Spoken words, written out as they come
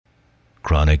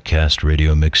ChronicCast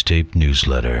radio mixtape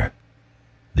newsletter.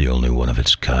 The only one of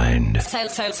its kind.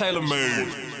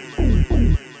 TaylrMayd.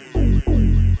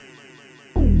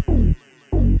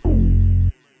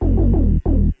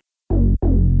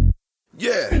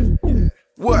 Yeah.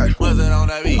 What? What's it on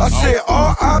that beat? I said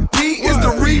R.I.P. is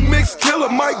the remix killer.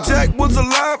 Mike Jack was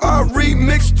alive, I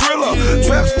remix Thriller.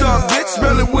 Trap star bitch,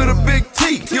 smelling with a big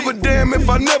T. Give a damn if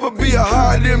I never be a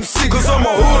hard MC. Cause I'm a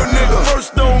hood nigga,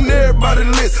 first on everybody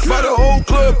list. By the whole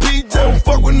club, PJ don't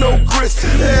fuck with no Chris.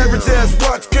 The average ass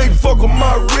watch can't fuck with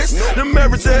my wrist. Them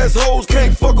average ass hoes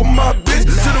can't fuck with my bitch.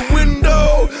 To the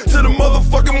window, to the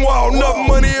motherfucking wall. Enough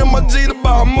money in my G to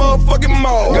buy a motherfucking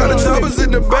mall. Got a choppers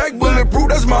in the back, bulletproof,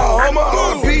 that's my armor.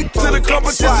 Beat to the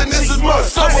competition, this is my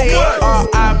summer.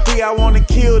 R.I.P. I wanna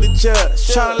kill the judge.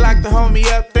 Tryna lock the homie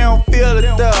up, they don't feel the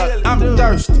thug. I'm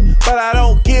thirsty, but I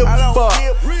don't give a fuck.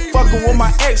 Fucking with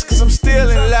my ex, cause I'm still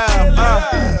in love.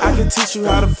 I can teach you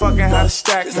how to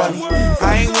stack money.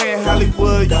 I ain't wearing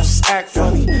Hollywood, you just act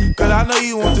funny. Cause I know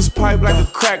you want this pipe like a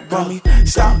crack bummy.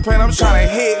 Stop playing, I'm tryna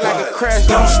hit like a crash.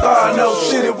 Don't start no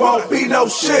shit, it won't be no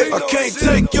shit. I can't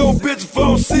take your bitch if I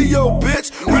don't see your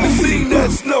bitch. Really seen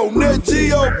that snow, that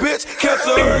G.O. bitch. Catch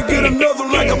her and get another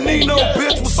like I'm Nino,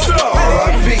 bitch. What's up?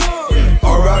 R.I.P.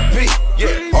 R.I.P.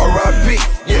 Yeah, R.I.P.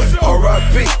 Yeah,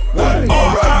 R.I.P.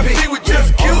 R.I.P. We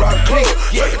just killed the clip.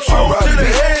 Take a trump to the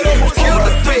head, almost killed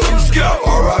the thing. Let's go.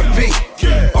 R.I.P.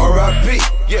 R.I.P.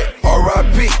 Yeah,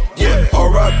 R.I.P. Yeah,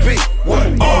 R.I.P.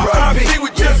 R.I.P. We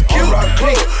just killed the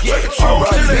clip. Take a trump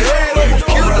to the head, almost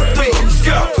killed the thing. Let's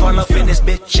go. Pull up in this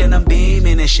bitch and I'm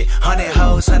beaming and shit. 100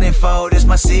 hoes, 100-fold, it's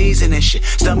my season and shit.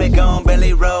 Stomach on,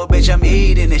 belly roll, bitch, I'm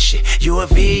eating this shit. You a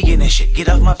vegan and shit, get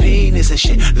off my penis and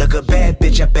shit. Look a bad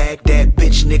bitch, I bag that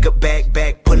bitch, nigga back.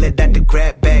 Pull it out the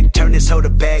grab bag, turn this hoe to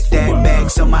bag that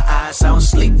bags on my eyes, I don't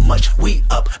sleep much. We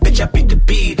up, bitch, I beat the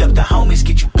beat up. The homies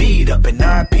get you beat up, and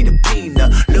R.I.P. the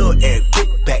peanut. Lil' Eric,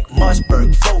 Quickback,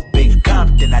 Mossberg, 4 big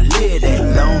Compton, I live that.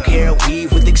 Long hair,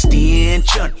 weave with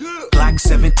extension. Glock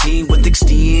 17 with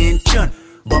extension.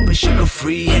 Bumpin' sugar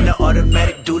free in the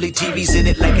automatic dually. TV's in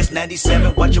it like it's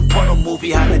 97. Watch a porno movie,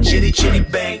 holla chitty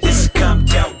bang. This is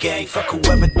Compton gang. Fuck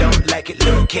whoever don't like it.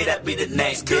 Lil' K, that be the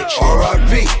name, bitch.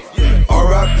 R.I.P.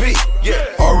 R.I.P.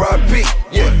 Yeah, R.I.P.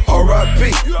 Yeah,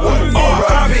 R.I.P.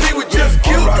 R.I.P. We just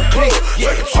killed the clip.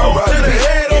 Take a trump to the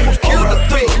head, almost killed the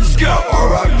thing. Let's go.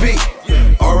 R.I.P.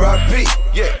 R.I.P.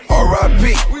 Yeah,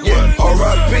 R.I.P. Yeah,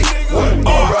 R.I.P.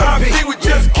 R.I.P. We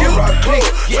just killed the clip.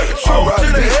 Take a trump to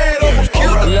the head, almost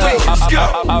killed the thing. Let's go.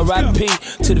 R.I.P.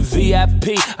 to the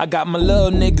VIP. I got my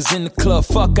little niggas in the club,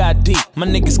 fuck ID. My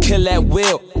niggas kill at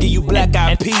will, give you black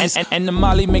eyed peas. And the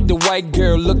molly make the white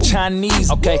girl look Chinese.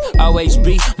 Okay,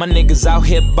 OHB, my niggas out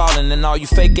here ballin'. And all you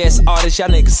fake ass artists, y'all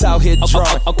niggas out here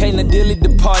drawing. Okay, now Dilly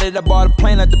departed, I bought a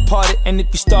plane, I departed. And if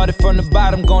you started from the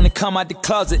bottom, gonna come out the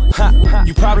closet.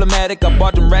 You problematic, I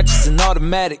bought them ratchets and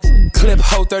automatics. Clip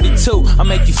hole 32, I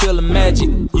make you feel the magic.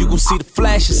 You gon' see the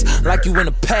flashes, like you in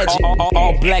a pageant.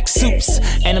 All black suits,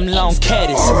 and them long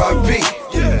caddies. R.I.P.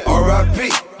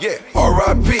 R.I.P. Yeah,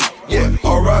 R.I.P. Yeah,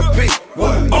 R.I.P.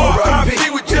 R.I.P.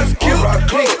 We just killed the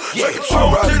clip. Take a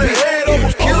trump to the head,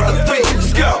 almost killed the thing.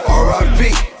 Let's go.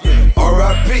 R.I.P.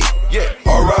 R.I.P. Yeah,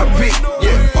 R.I.P.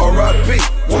 Yeah, R.I.P.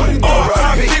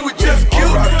 R.I.P. We just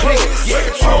killed the clip. Take a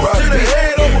trump to the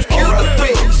head, almost killed the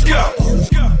thing. Let's go.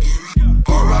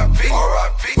 R.I.P.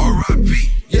 R.I.P. R.I.P.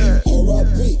 Yeah,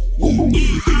 R.I.P. We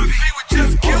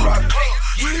just killed the clip.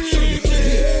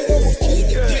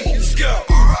 Let's go.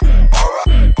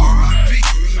 R.I.P.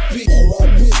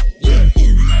 Yeah,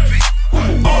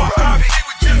 R.I.P.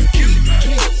 We just killed the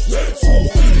clip.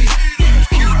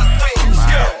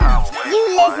 You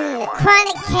listen to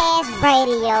ChronicCast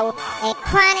Radio at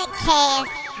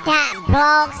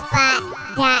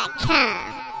ChronicCast.blogspot.com.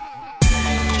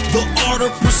 The art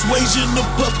of persuasion, the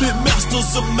puppet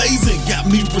master's amazing. Got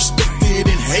me respected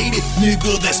and hated,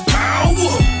 nigga, that's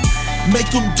power.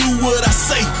 Make them do what I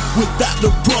say without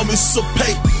the promise of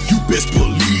pay. You best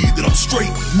believe that I'm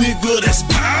straight, nigga, that's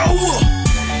power.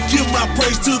 Give my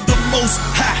praise to the Most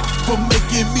High for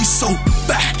making me so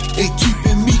fat and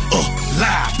keeping me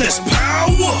alive, that's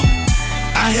power.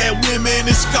 I had women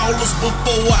and scholars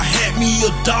before I had me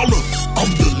a dollar. I'm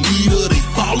the leader they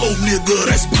follow, nigga,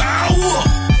 that's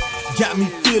power. Got me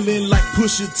feeling like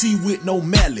Pusha T with no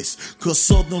malice. Cause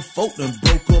Southern folk done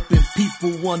broke up and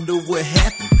people wonder what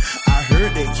happened. I I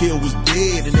heard that Kill was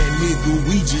dead and that nigga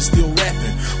Quiji still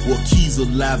rapping. Well, Key's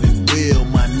alive and well,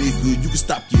 my nigga, you can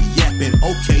stop your yapping.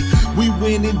 Okay, we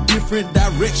went in different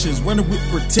directions, running with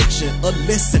protection, a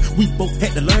lesson. We both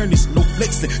had to learn this, no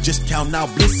flexing, just count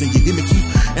out blessing. You hear me, Key?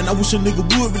 And I wish a nigga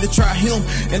would really try him.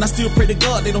 And I still pray to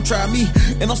God they don't try me.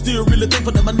 And I'm still really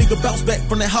thankful that my nigga bounced back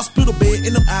from that hospital bed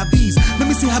in them IVs. Let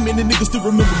me see how many niggas still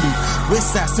remember me.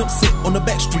 Westside Simp sit on the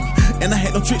back street, and I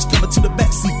had them tricks coming to the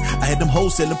back seat. I had them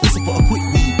hoes selling pussy for a quick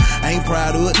weed. I ain't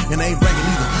proud of it, and I ain't bragging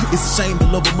either. It's a shame the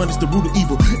love of money's the root of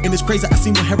evil. And it's crazy I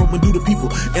seen what heroin do to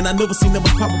people. And I never seen that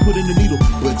much papa put in the needle.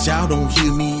 But y'all don't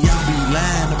hear me, y'all be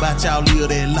lying about y'all live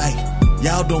that life.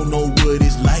 Y'all don't know what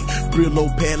it's like. Real low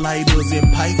pad lighters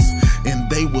and pipes, and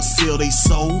they will sell they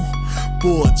soul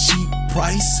for a cheap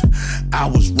price. I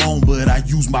was wrong, but I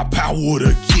used my power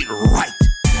to get right.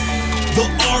 The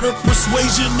art of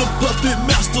persuasion, the puppet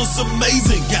master's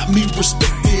amazing. Got me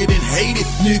respected and hated,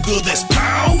 nigga, that's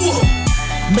power.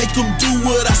 Make them do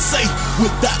what I say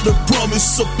without the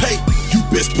promise of pay. You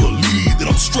best believe that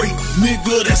I'm straight,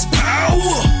 nigga, that's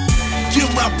power.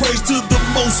 Give my praise to the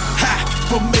Most High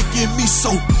for making me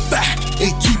so back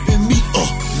and keeping me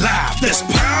alive. That's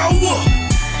power.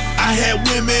 I had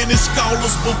women and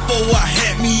scholars before I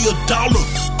had me a dollar.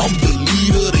 I'm the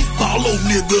leader they follow,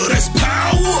 nigga, that's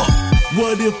power.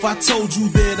 What if I told you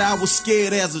that I was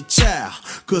scared as a child?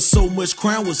 Cause so much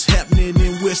crime was happening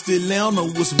in West Atlanta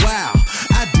was wild.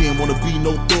 I didn't wanna be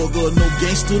no thug or no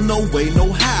gangster, no way, no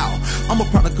how. I'm a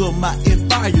product of my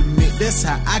environment, that's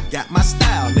how I got my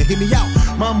style. Now hear me out,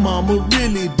 my mama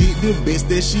really did the best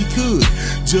that she could.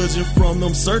 Judging from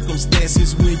them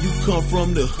circumstances when you come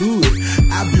from the hood,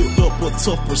 I built up a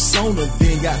tough persona,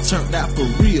 then got turned out for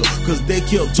real. Cause they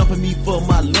kept jumping me for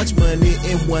my lunch money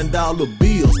and $1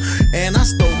 bills. And I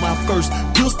stole my first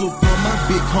pistol from my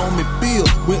big homie Bill.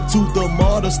 Went to the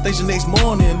motor station next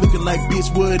morning looking like,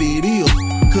 bitch, what it is.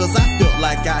 Cause I felt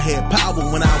like I had power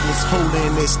when I was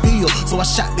holding that steel. So I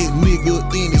shot that nigga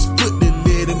in his foot to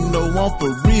let him know I'm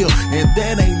for real. And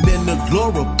that ain't nothing to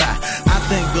glorify. I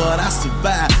thank God I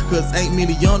survived. Cause ain't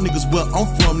many young niggas where I'm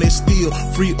from that still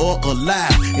free or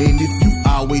alive. And if you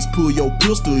always pull your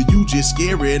pistol, you just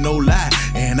scary, no lie.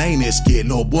 And I ain't that scared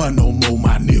no boy no more,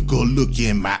 my nigga, look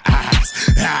in my eyes.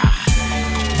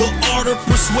 The art of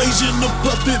persuasion, the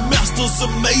puppet master's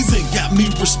amazing. Got me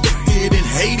respected and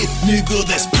hated, nigga,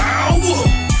 that's power.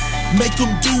 Make them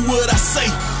do what I say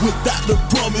without the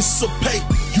promise of pay.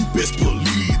 You best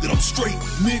believe that I'm straight,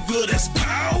 nigga, that's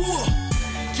power.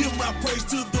 Give my praise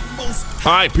to the most.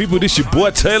 All right, people, this your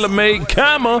boy TaylrMayd,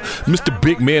 Mr.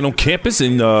 Big Man on campus,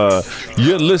 and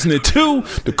you're listening to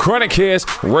the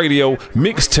ChronicCast Radio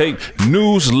Mixtape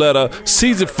Newsletter,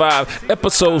 Season 5,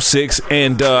 Episode 6,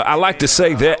 and I like to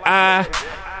say that I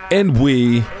and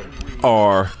we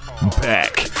are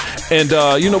back. And,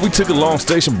 we took a long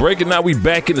station break, and now we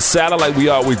back in the saddle like we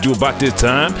always do about this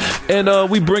time. And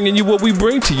we bringing you what we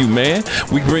bring to you, man.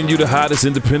 We bring you the hottest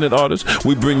independent artists.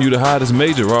 We bring you the hottest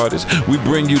major artists. We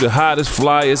bring you the hottest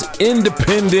flyers,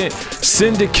 independent,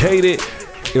 syndicated,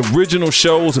 original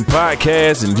shows and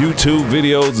podcasts and YouTube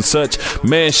videos and such.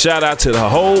 Man, shout out to the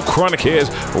whole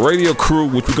ChronicCast Radio crew,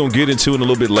 which we're going to get into in a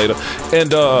little bit later.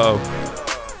 And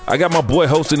I got my boy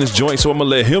hosting this joint, so I'm going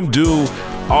to let him do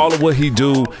all of what he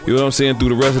do, you know what I'm saying, through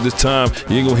the rest of this time.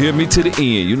 You ain't gonna hear me to the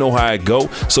end. You know how it go.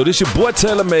 So this your boy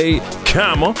TaylrMayd,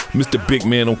 Mr. Big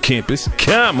Man on campus,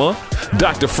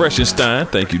 Dr. Freshenstein,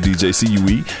 thank you DJ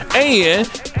CUE,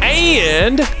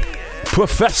 and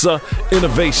Professor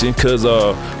Innovation, cause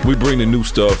we bring the new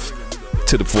stuff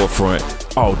to the forefront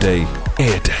all day,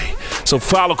 every day. So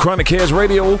follow ChronicCast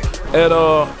Radio at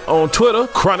on Twitter,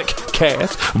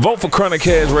 ChronicCast. Vote for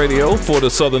ChronicCast Radio for the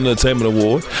Southern Entertainment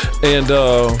Award. And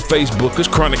Facebook is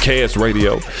ChronicCast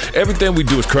Radio. Everything we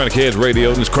do is ChronicCast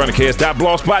Radio, and it's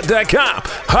ChronicCast.blogspot.com.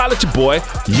 Holla at your boy.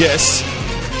 Yes,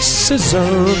 scissor.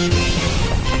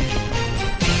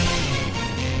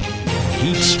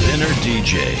 Heat Spinner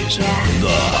DJs, the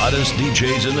hottest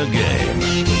DJs in the game.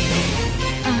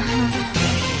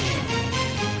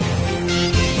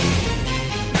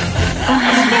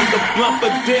 Smoke a blunt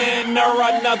for dinner,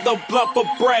 another blunt for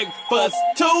breakfast.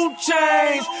 2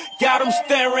 chains, got them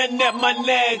staring at my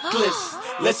necklace.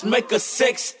 Let's make a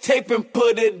sex tape and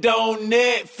put it on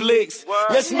Netflix.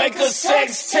 Let's make a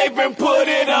sex tape and put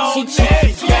it on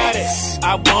Netflix. She got it,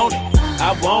 I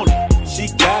want it, she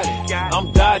got it.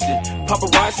 I'm dodging,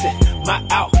 paparazzi, my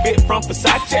outfit from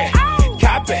Versace.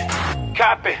 Cop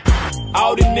it.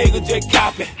 All the niggas just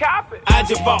copy. I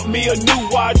just bought me a new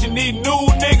watch and these new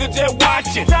niggas just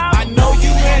watching. I know you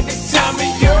had the time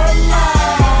of your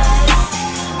life.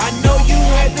 I know you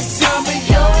had the time of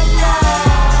your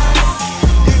life.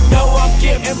 You know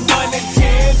getting money.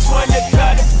 10, 20,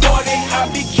 30, 40. I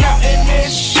be counting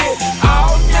this shit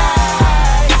all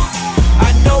night.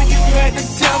 I know you had to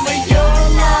tell me your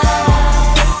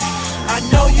life. I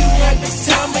know you had to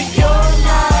tell me your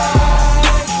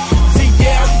life. See,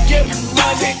 yeah, I'm getting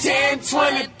money. 10,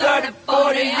 20, 30,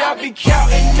 40. I be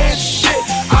counting this shit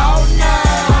all night.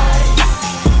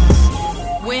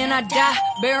 When I die,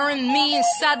 bury me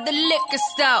inside the liquor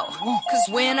store. Cause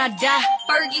when I die,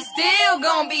 Fergie still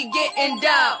gon' be getting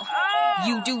dough.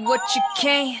 You do what you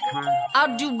can,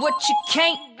 I'll do what you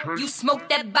can't. You smoke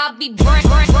that Bobby Brown.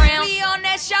 We on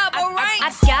that shopper rank.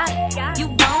 I got it, you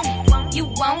want it, you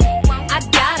want it. I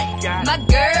got it, my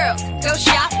girls go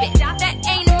shopping. That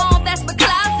ain't a mall, that's my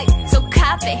closet. So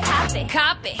copy.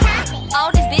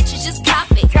 All these bitches just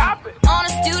copy. On a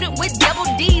student with double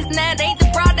D's, and that ain't the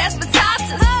broad, that's my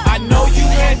tatas. I know you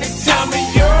had to tell me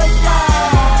your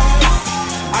life.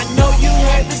 I know you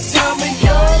had to tell me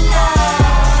your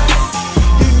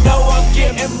life. You know I'm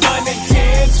getting money.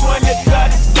 10, 20,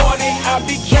 30, 40. I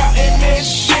be counting this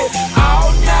shit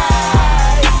all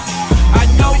night. I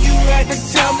know you had to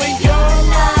tell me your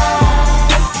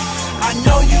life. I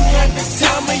know you had to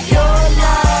tell me your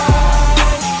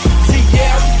life. See,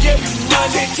 yeah, I'm getting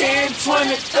money. 10,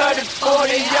 20, 30,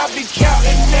 40. I be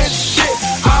counting this shit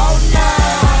all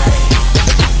night.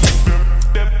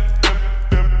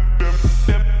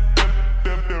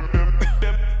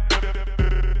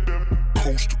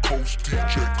 Coast to Coast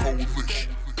DJ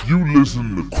Coalition. You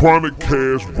listen to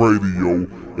ChronicCast Radio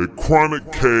at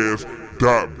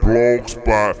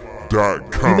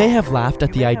ChronicCast.blogspot.com. You may have laughed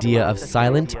at the idea of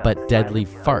silent but deadly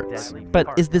farts. But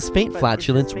is this faint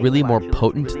flatulence really more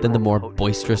potent than the more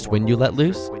boisterous wind you let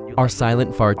loose? Are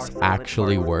silent farts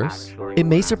actually worse? It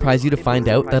may surprise you to find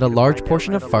out that a large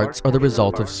portion of farts are the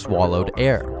result of swallowed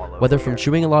air. Whether from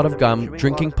chewing a lot of gum,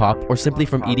 drinking pop, or simply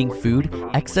from eating food,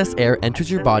 excess air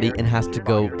enters your body and has to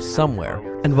go somewhere.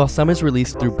 And while some is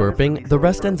released through burping, the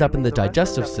rest ends up in the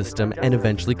digestive system and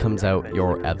eventually comes out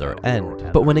your other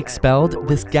end. But when expelled,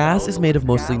 this gas is made of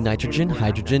mostly nitrogen,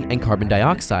 hydrogen, and carbon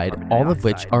dioxide, all of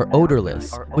which are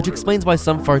odorless, which explains why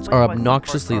some farts are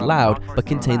obnoxiously loud but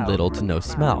contain little to no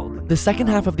smell. The second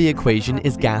half of the equation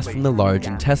is gas from the large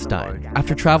intestine.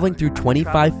 After traveling through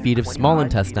 25 feet of small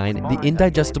intestine, the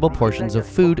indigestible portions of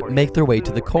food make their way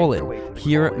to the colon.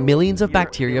 Here, millions of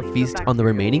bacteria feast on the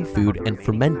remaining food and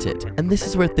ferment it, and this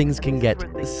is where things can get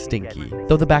stinky.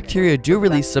 Though the bacteria do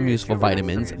release some useful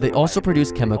vitamins, they also produce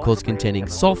chemicals containing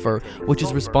sulfur, which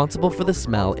is responsible for the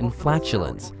smell in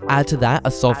flatulence. Add to that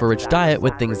a sulfur-rich diet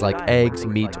with things like eggs,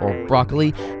 meat, or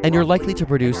broccoli, and you're likely to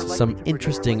produce some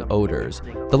interesting odors.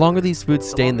 The longer these foods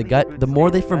stay in the gut, the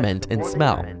more they ferment and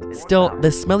smell. Still,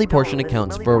 the smelly portion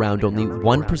accounts for around only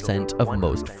 1% of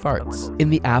most farts. In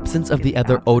the absence of the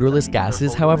other odorless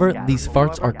gases, however, these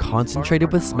farts are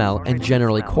concentrated with smell and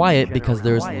generally quiet because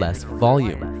there's less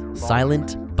volume.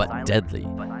 Silent, but deadly.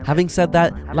 Having said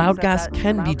that, loud gas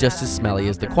can be just as smelly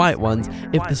as the quiet ones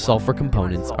if the sulfur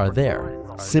components are there.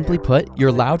 Simply put,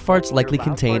 your loud farts likely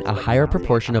contain a higher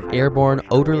proportion of airborne,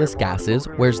 odorless gases,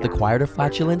 whereas the quieter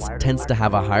flatulence tends to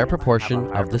have a higher proportion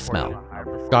of the smell.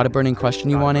 Got a burning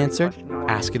question you want answered?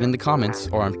 Ask it in the comments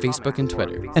or on Facebook and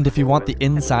Twitter. And if you want the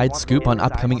inside scoop on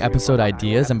upcoming episode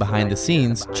ideas and behind the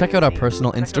scenes, check out our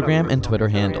personal Instagram and Twitter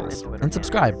handles. And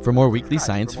subscribe for more weekly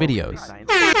science videos.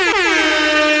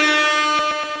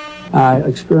 I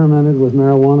experimented with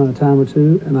marijuana a time or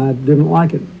two, and I didn't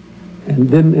like it, and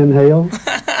didn't inhale.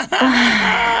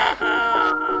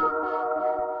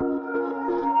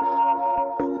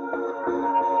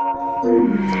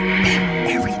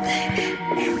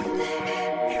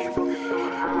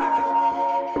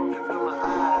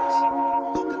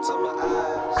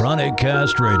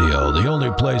 ChronicCast Radio, the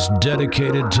only place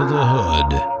dedicated to the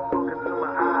hood.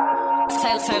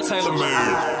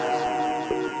 TaylrMayd.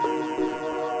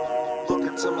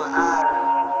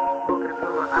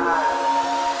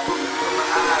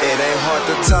 It ain't hard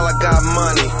to tell I got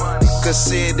money. Could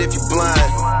see it if you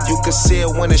blind. You can see it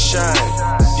when it shine.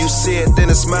 If you see it, then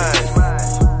it's mine.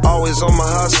 Always on my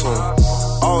hustle,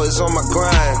 always on my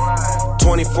grind.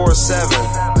 24/7,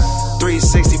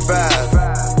 365.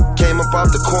 Came up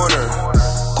off the corner,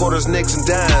 quarters, nicks, and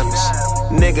dimes.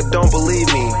 Nigga, don't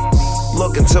believe me.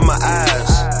 Look into my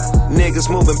eyes.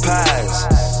 Niggas moving pies.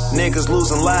 Niggas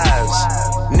losing lives.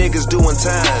 Niggas doing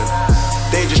time.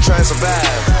 They just try to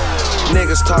survive.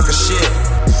 Niggas talking shit.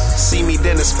 See me,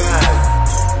 then it's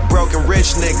fine. Broken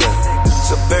rich nigga.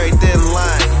 It's a very thin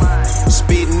line.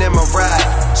 Speeding in my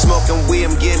ride. Smoking weed,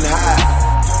 I'm getting high.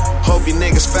 Hope you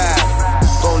niggas fat.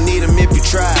 Gon' need them if you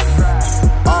try.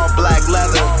 All black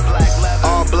leather.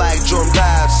 All black Jordan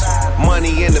vibes.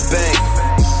 Money in the bank.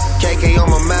 AK on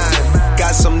my mind.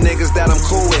 Got some niggas that I'm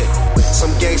cool with, some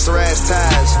gangster ass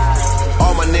ties.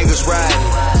 All my niggas riding,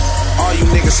 all you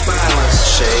niggas smiling.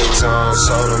 Shades on,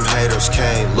 so them haters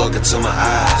can't look into my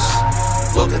eyes.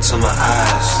 Look into my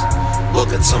eyes.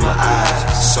 Look into my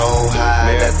eyes. So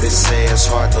high that they say it's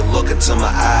hard to look into my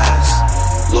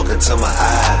eyes. Look into my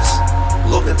eyes.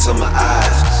 Look into my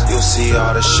eyes. You'll see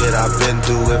all the shit I've been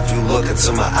through if you look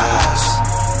into my eyes.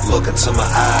 Look into my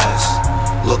eyes.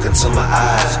 Look into my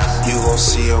eyes. You gon'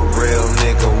 see a real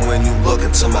nigga when you look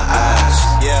into my eyes.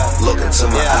 Look into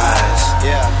my eyes.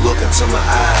 Look into my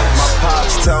eyes. My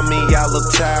pops tell me I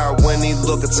look tired when he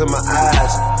look into my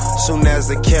eyes. Soon as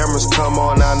the cameras come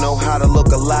on, I know how to look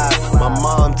alive. My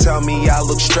mom tell me I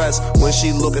look stressed when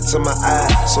she look into my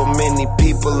eyes. So many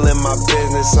people in my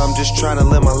business, I'm just trying to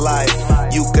live my life.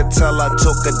 You could tell I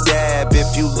took a dab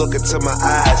if you look into my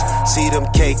eyes. See them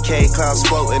KK clouds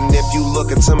floating if you look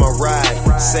into my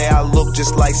ride. Say I look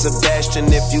just like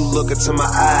Sebastian if you look into my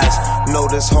eyes. Know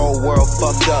this whole world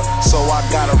fucked up, so I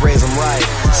gotta raise them right.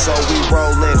 So we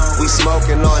rollin', we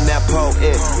smoking on that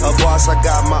potent. A boss, I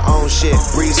got my own shit.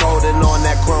 Breeze holding on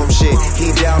that chrome shit.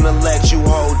 He down to let you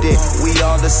hold it. We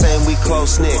all the same, we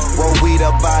close knit. Roll weed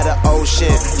up by the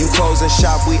ocean. You closing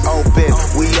shop, we open.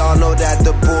 We all know that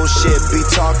the bullshit be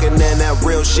talking and that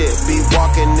real shit be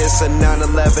walking. This a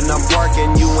 911, I'm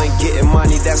parking. You ain't getting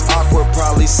money, that's awkward.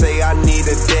 Probably say I need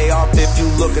a day off if you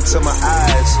look into my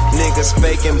eyes. Niggas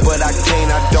faking, but I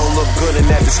can't. I don't look good in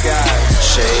that disguise.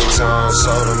 Shades on,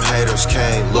 so them haters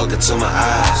can't look into my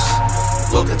eyes.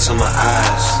 Look into my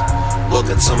eyes. Look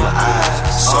into my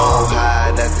eyes. So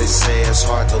high that they say it's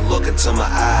hard to look into my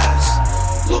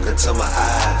eyes. Look into my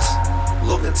eyes.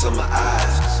 Look into my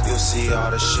eyes. You'll see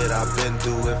all the shit I've been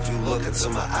through if you look into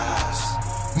my eyes.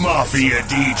 Mafia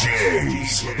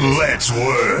DJs, let's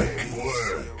work.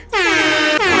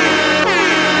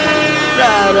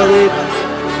 Ride on it.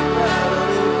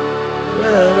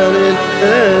 Ride on it.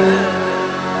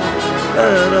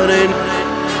 Ride on it.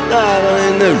 Ride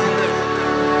on it.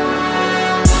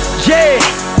 Yeah,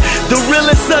 the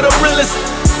realest of the realest.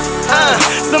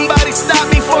 Somebody stop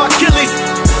me before I kill these.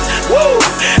 Woo,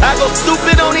 I go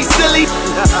stupid on these silly.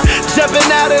 Jumping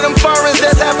out of them foreigns,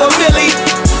 that's half a milli.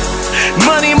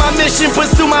 Money, my mission,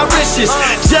 pursue my riches.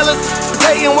 Jealous,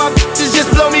 hating while bitches just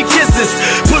blow me kisses.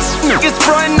 Push niggas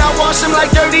front, I wash them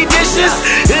like dirty dishes.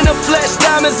 In the flesh,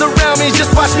 diamonds around me,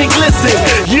 just watch me glisten.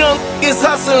 Young niggas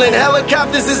hustling,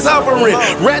 helicopters is hovering.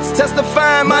 Rats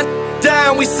testifying, my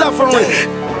dying, we suffering.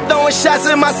 Throwing shots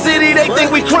in my city, they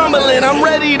think we crumbling. I'm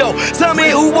ready though, tell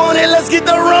me who want it, let's get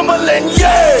the rumbling.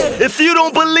 Yeah, if you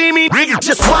don't believe me,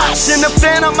 just watch. In the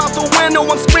phantom out the window,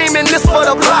 I'm screaming this for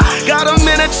the block. Got them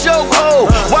in a chokehold,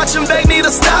 watch them beg me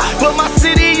to stop. But my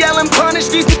city yelling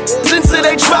punish these until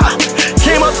they drop.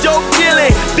 Came up dope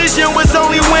dealing, vision was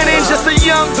only winning. Just a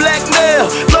young black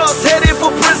male, lost headed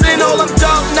for prison. All them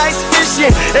dark nights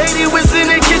fishing, 80 was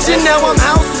in the kitchen. Now I'm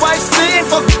housewife sitting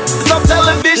for on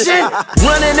television.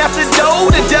 Running after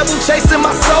dough, the devil chasing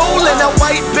my soul. And that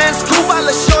white Benz coupe, I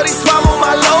let shorty swallow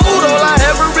my load. All I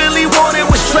ever really wanted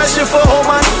was treasure for all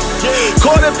my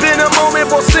caught up in a moment,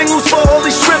 bought singles for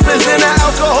holy strippers. In the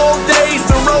alcohol days,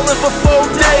 been rolling for 4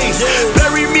 days.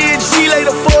 Bury me in G, lay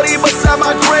the 40 beside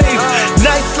my grave.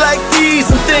 Nights like these,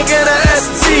 I'm thinking of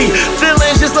ST.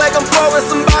 Feeling just like I'm falling,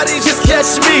 somebody just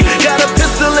catch me. Got a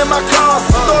pistol in my car,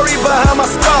 story behind my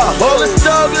scar. All this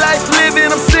thug life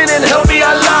living, I'm sinning, help me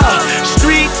Allah.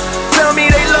 Street tell me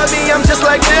they love me, I'm just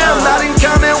like them. Not in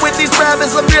common with these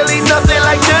rappers, I'm really nothing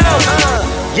like them.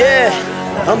 Yeah,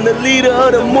 I'm the leader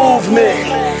of the movement.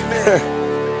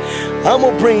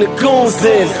 I'ma bring the goons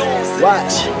in.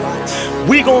 Watch,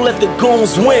 we gon' let the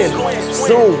goons win.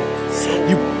 Soon,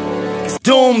 you it's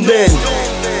doomed then.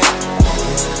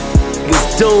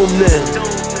 It's doomed then.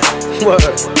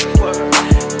 Word.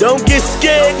 Don't get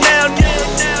scared now.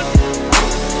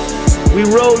 We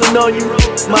rolling on you,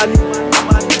 my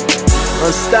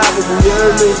unstoppable, you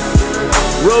heard me?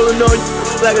 Rolling on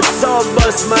you like a tall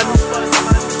bus, my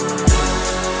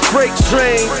freight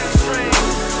train.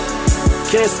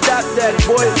 Can't stop that,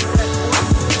 boy.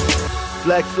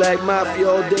 Black Flag Mafia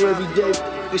all day, every day.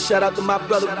 Big shout out to my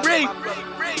brother Ray.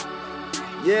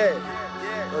 Yeah,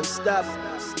 unstoppable.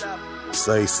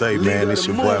 Say, man, it's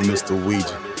your boy, Mr.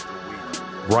 Quiji.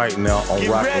 Right now, I'm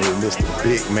rocking with Mr.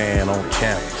 Big Man on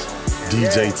campus.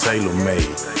 DJ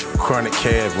TaylrMayd,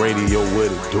 ChronicCast Radio,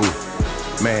 what it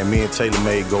do? Man, me and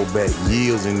TaylrMayd go back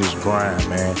years in this grind,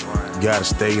 man. You gotta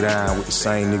stay down with the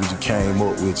same niggas you came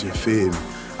up with, you feel me?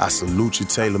 I salute you,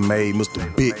 TaylrMayd,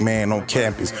 Mr. Big Man on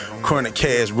campus,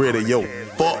 ChronicCast Radio.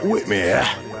 Fuck with me,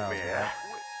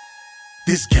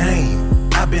 This game,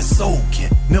 I've been soaking,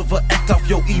 never act off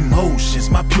your emotions.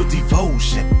 My pure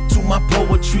devotion to my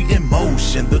poetry in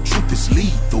motion. The truth is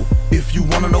lethal. If you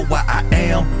wanna know why I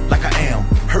am like I am,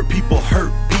 hurt people.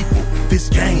 This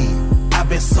game, I've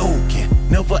been soaking,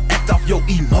 never act off your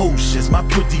emotions. My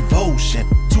pure devotion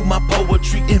to my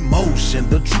poetry in motion.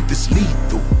 The truth is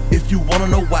lethal. If you wanna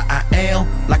know why I am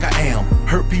like I am,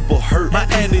 hurt people. My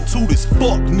attitude is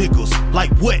fuck niggas.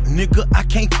 Like what, nigga? I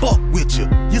can't fuck with you.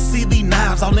 You see these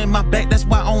knives all in my back, that's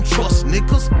why I don't trust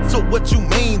niggas. So what you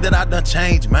mean that I done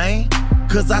changed, man?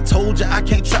 Cause I told you I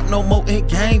can't trap no more in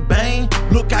gang bang.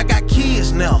 Look, I got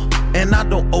kids now, and I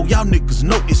don't owe y'all niggas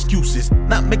no excuses.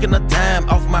 Not making a dime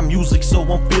off my music, so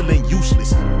I'm feeling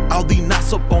useless. All these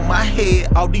knots up on my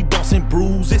head, all these bumps and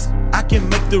bruises. I can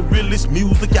make the realest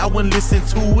music, y'all wouldn't listen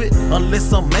to it unless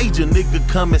some major nigga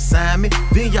come and sign me.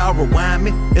 Then y'all rewind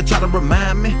me and try to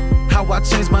remind me how I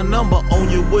changed my number on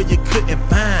you where you couldn't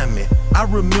find me. I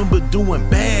remember doing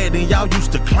bad and y'all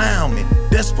used to clown me.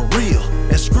 That's for real.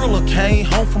 And Skrilla came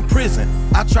home from prison.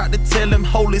 I tried to tell him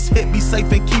hold his head, be safe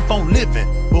and keep on living.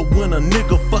 But when a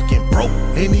nigga fucking broke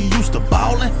and he used to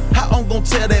ballin', how I'm gonna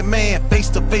tell that man face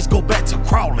to face go back to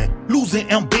crawling? Losing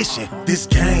ambition, this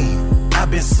game,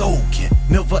 I've been soaking.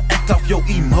 Never act off your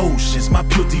emotions. My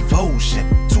pure devotion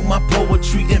to my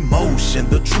poetry in motion.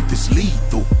 The truth is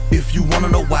lethal. If you wanna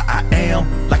know why I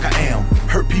am like I am,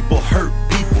 hurt people.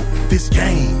 This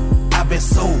game, I've been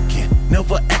soaking.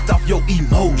 Never act off your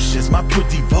emotions. My pure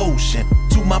devotion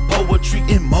to my poetry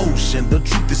in motion. The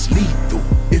truth is lethal.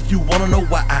 If you wanna know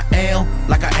why I am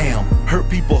like I am, hurt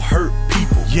people.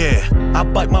 Yeah, I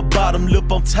bite my bottom lip,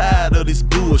 I'm tired of this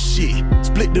bullshit.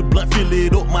 Split the blunt, fill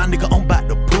it up, my nigga, I'm about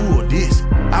to pull this.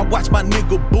 I watch my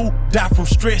nigga boo die from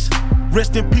stress.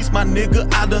 Rest in peace, my nigga,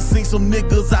 I done seen some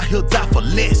niggas out here die for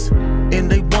less. And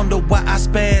they wonder why I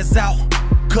spaz out,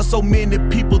 cause so many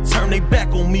people turn their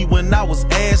back on me when I was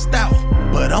assed out.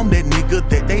 But I'm that nigga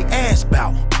that they asked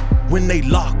about when they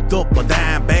locked up or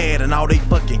dying bad and all they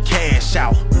fucking cash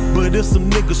out. But if some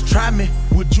niggas try me,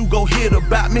 would you go hit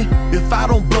about me? If I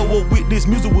don't blow up with this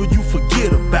music, will you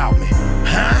forget about me?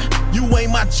 Huh? You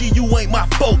ain't my G, you ain't my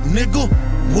folk, nigga.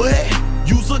 What?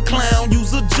 You's a clown,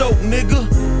 you's a joke, nigga.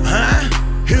 Huh?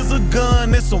 Here's a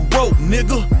gun and some rope,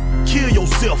 nigga. Kill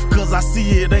yourself, cause I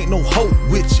see it ain't no hope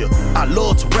with you. I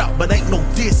love to rap, but ain't no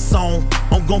diss song.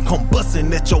 I'm gon' come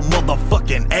bustin' at your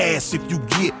motherfucking ass if you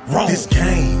get wrong. This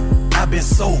game, I've been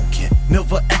soaking.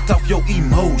 Never act off your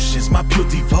emotions. My pure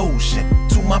devotion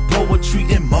to my poetry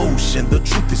in motion. The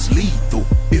truth is lethal.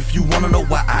 If you wanna know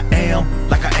why I am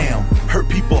like I am, hurt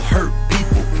people.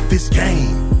 This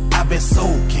game, I've been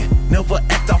soaking. Never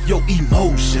act off your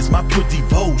emotions. My pure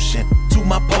devotion to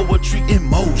my poetry in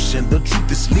motion. The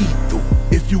truth is lethal.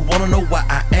 If you wanna know why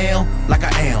I am like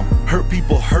I am, hurt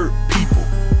people.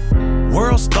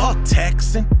 World start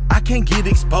taxing, I can't get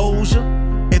exposure.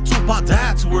 And Tupac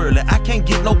died too early, I can't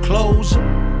get no closure.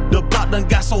 The block done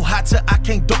got so hot till I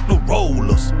can't duck the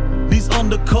rollers. These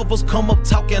undercovers come up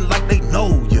talking like they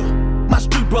know ya. My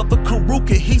street brother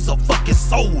Karuka, he's a fucking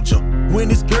soldier. When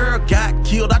his girl got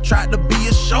killed, I tried to be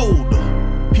his shoulder.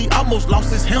 He almost lost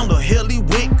his handle, hell he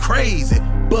went crazy.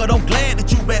 But I'm glad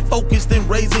that you back focused in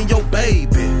raising your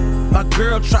baby. My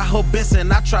girl try her best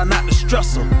and I try not to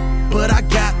stress her. But I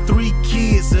got 3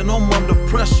 kids and I'm under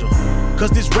pressure.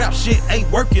 Cause this rap shit ain't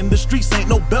working, the streets ain't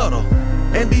no better.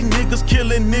 And these niggas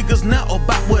killing niggas now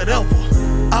about whatever.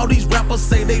 All these rappers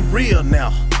say they real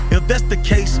now. If that's the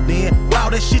case, then wow,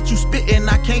 that shit you spittin'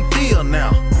 I can't feel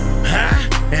now. Huh?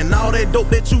 And all that dope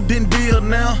that you didn't deal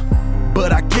now.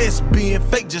 But I guess being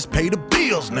fake just pay the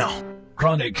bills now.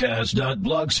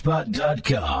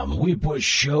 ChronicCast.blogspot.com. We push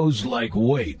shows like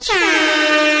weights.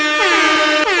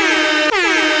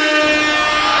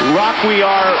 Rock, we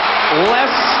are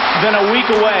less than a week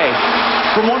away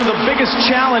from one of the biggest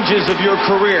challenges of your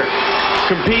career.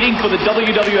 Competing for the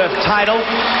WWF title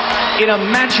in a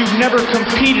match you've never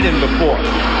competed in before.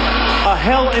 A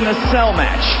Hell in a Cell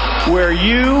match where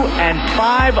you and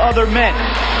 5 other men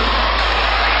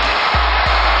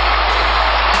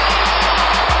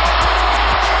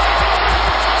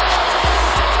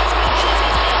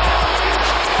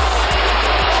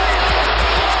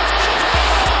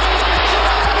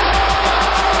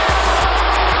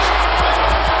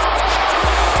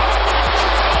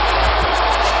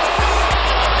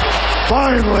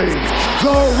finally,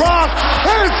 The Rock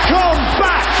has come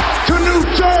back to New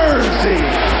Jersey.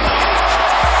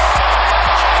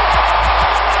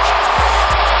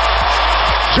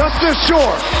 Just this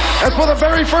short, as for the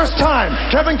very first time,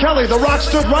 Kevin Kelly, The Rock,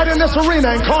 stood right in this arena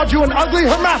and called you an ugly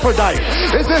hermaphrodite.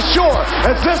 Is this sure?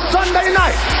 As this Sunday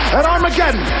night at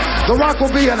Armageddon, The Rock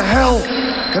will be in Hell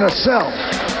in a Cell.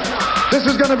 This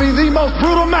is going to be the most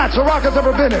brutal match The Rock has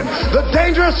ever been in. The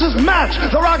dangerousest match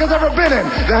The Rock has ever been in.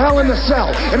 The Hell in a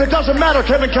Cell. And it doesn't matter,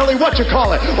 Kevin Kelly, what you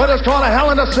call it. Whether it's called a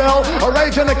Hell in a Cell, a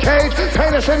Rage in a Cage,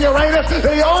 Penis in Uranus,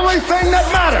 the only thing that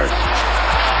matters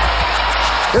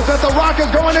is that The Rock is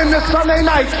going in this Sunday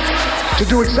night to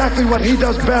do exactly what he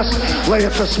does best, lay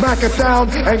it to smack it down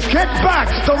and kick back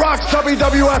The Rock's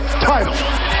WWF title.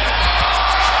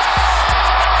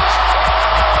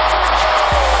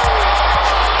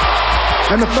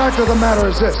 And the fact of the matter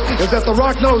is this, is that The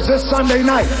Rock knows this Sunday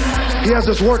night he has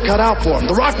his work cut out for him.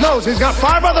 The Rock knows he's got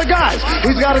 5 other guys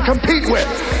he's got to compete with.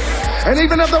 And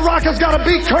even if The Rock has got to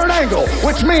beat Kurt Angle,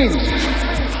 which means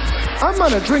I'm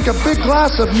going to drink a big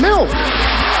glass of milk,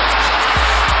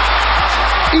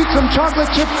 eat some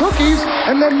chocolate chip cookies,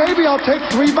 and then maybe I'll take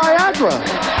 3 Viagra.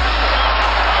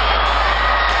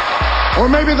 Or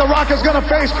maybe The Rock is going to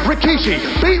face Rikishi.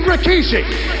 Beat Rikishi.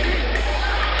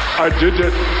 I did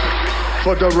it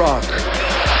for The Rock.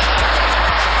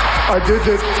 I did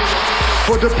it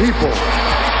for the people.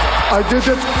 I did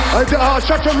it.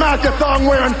 Shut your mouth, you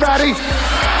thong-wearing fatty.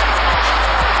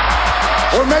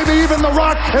 Or maybe even The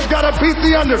Rock has got to beat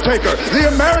The Undertaker, the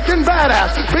American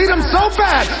badass. Beat him so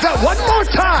bad that one more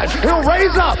time he'll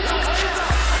raise up.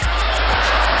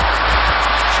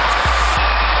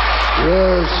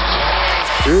 Rest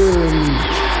in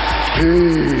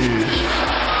peace.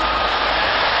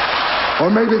 Or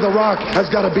maybe The Rock has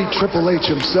got to beat Triple H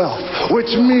himself,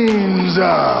 which means he's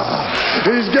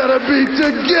got to beat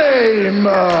the game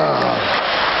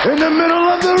in the middle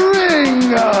of the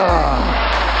ring.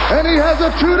 And he has a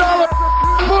 $2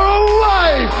 for a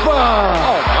wife.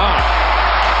 Oh, my.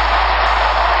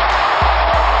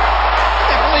 I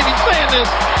can't believe he's saying this.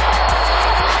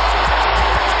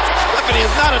 Stephanie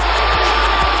is not a...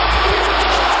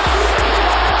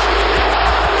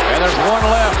 And there's one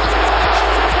left.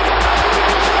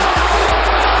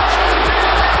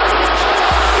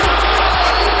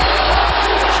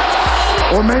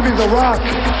 Or maybe The Rock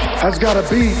has got to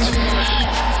beat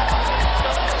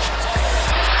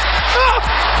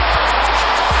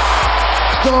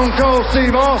Stone Cold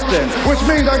Steve Austin, which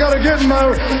means I gotta get in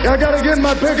my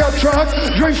pickup truck,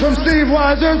 drink some Steve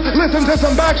Weisers, listen to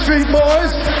some Backstreet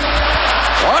Boys.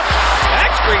 What?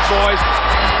 Backstreet Boys?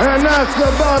 And that's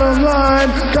the bottom line,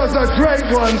 cause the great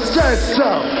one said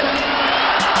so.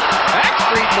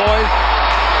 Backstreet Boys?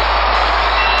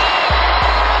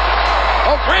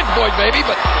 Oh, Fringe Boys, baby,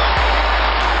 but...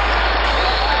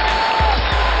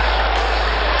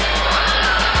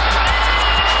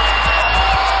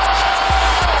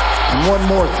 And one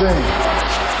more thing.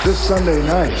 This Sunday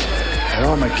night at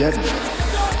Armageddon,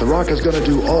 The Rock is going to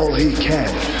do all he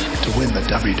can to win the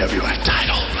WWF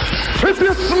title. If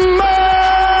you smell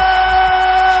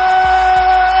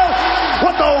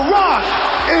what The Rock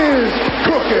is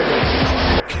cooking.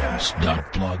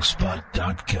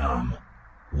 Cast.blogspot.com.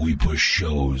 We push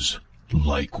shows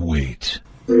like weight.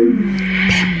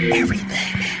 Everything.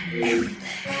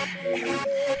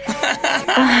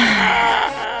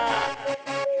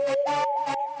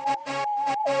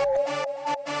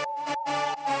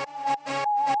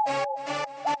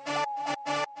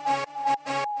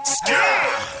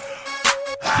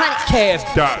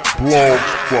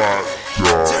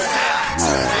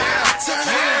 ChronicCast.blogspot.com.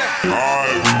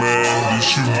 Alright, man,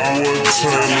 this your boy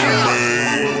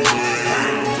TaylrMayd.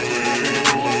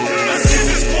 Let's get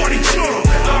this party jump.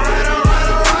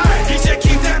 Alright. DJ,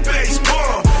 keep that bass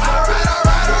bump. Alright.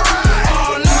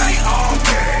 All night, all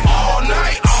day. All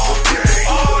night, all day.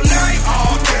 All night,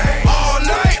 all day. All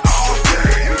night, all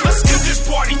day. Let's get this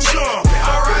party jump.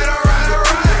 Alright.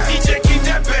 DJ, keep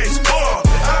that bass bump.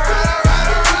 Alright.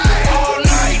 All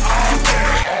night, all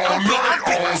day. All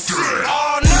night,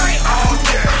 all day. All night, all day. All night, all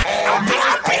day. I'm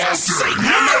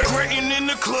migrating in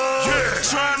the club,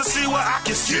 trying to see what I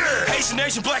can see. Haitian,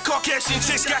 Asian, black, Caucasian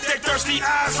chicks got their thirsty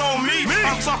eyes on me.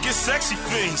 I'm talking sexy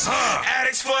things,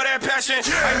 addicts for that passion.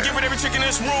 I can get rid of every chick in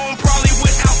this room, probably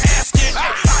without asking.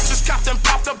 I just copped and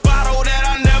popped a bottle that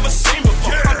I never seen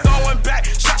before. I'm throwing back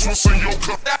shots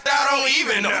that I don't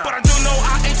even know, but I do know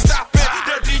I ain't stopping.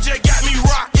 That DJ got me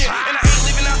rocking, and I ain't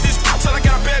leaving out this bitch till I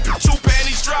got a bad bitch, two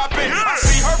panties dropping. I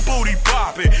see her booty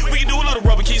popping. We can do a little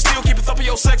rubber, can you still keep it up in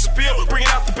your sex appeal? Bringing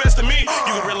out the best of me. You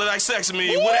can really like sex with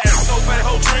me. With an ass so fat,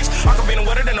 whole drinks. I can be in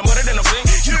wetter than I'm wetter than I'm sing.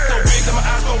 You so big that my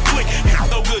eyes go blink. You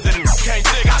so good that I can't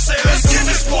dig. I say, let's get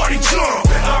this party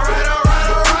jumping.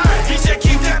 Alright. DJ,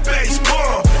 keep that bass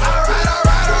bump. Alright.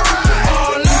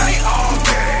 All night, all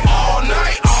day. All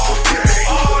night, all day.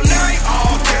 All night,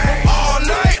 all day. All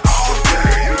night, all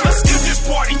day. Let's get this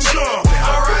party jumping.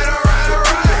 Alright.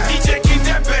 DJ, keep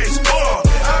that bass bump.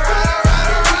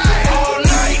 Alright. All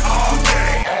night, all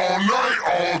day. All night,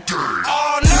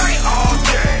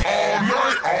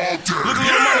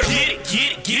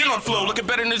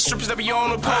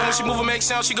 pole. When she move it, make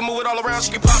sound. She can move it all around.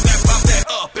 She can pop that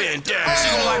up and down. She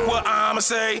gon' like what I'ma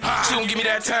say. She gon' give me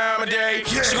that time of day.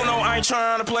 She gon' know I ain't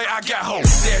trying to play. I got hope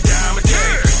that time of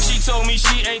day. She told me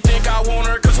she ain't think I want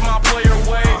her cause of my player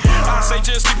way. I say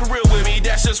just keep it real with me.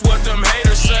 That's just what them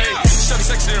haters say. Shawty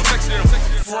sexy them.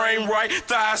 Frame right,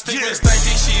 thighs thick. Bitch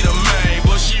think she the main,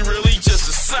 but she really just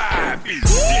a side bitch.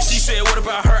 Then she said, what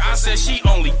about her? I said she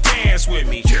only dance with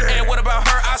me. And what about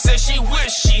her? I said she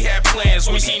wish she had plans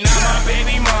with me. She not my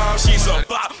baby mom, she's a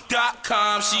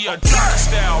bop.com. She a dark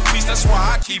style piece, that's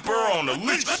why I keep her on the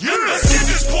leash. Let's get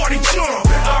this party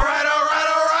jumping.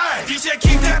 Alright. DJ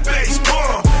keep that bass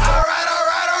bump. Alright.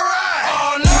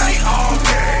 All night, all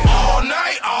day. All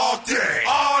night, all day.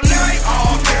 All night,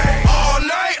 all day. All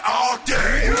night, all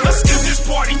day. Let's get this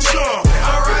party jumping.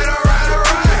 Alright.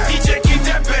 DJ keep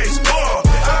that bass bump.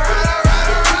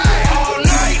 Alright. All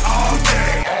night, all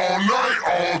day. All night,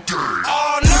 all day.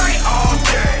 All night, all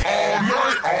day. All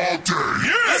night, all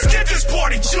day. Let's get this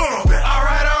party jumping.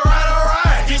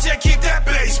 Alright. DJ keep that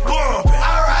bass bump.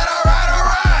 Alright.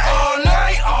 All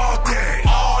night, all day.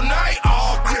 All night,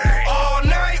 all day. All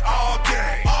night, all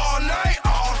day. All night,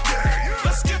 all day.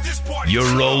 Let's get this party.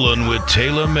 You're rolling with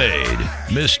TaylrMayd,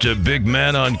 Mr. Big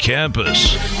Man on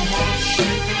Campus.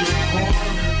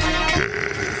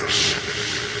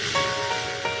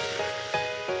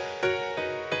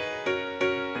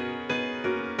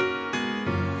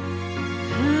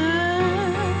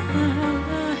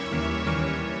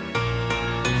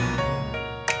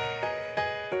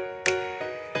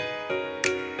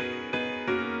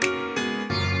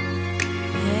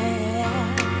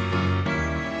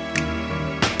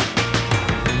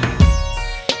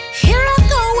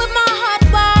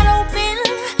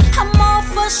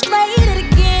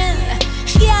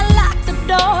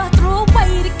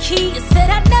 Said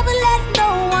I'd never let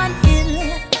no one in.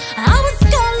 I was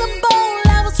gullible,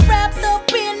 I was wrapped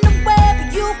up in the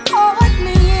web you caught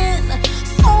me in.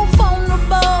 So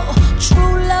vulnerable,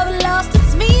 true love lost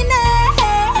its meaning.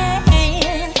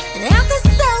 After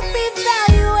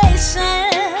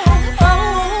self-evaluation,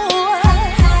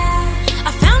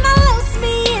 I found I lost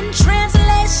me in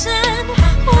translation.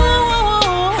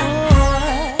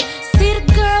 See the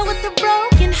girl with the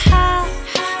broken heart.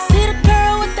 See the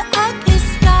girl with the ugly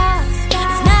scars.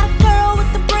 It's not a girl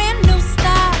with the brand new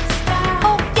stars.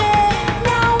 Oh yeah,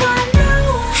 now I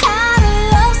know how to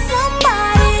love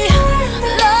somebody.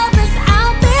 Love is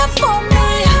out there for me.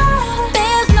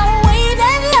 There's no way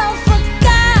that love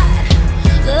forgot.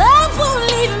 Love won't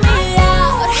leave me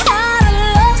out. How to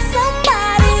love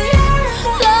somebody.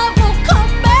 Love will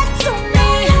come back to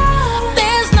me.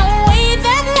 There's no way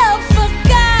that love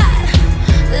forgot.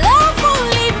 Love won't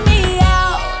leave me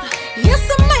out. It's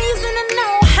amazing to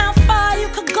know how far you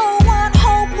could go on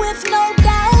hope with no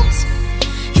doubt.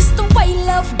 It's the way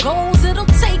love goes, it'll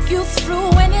take you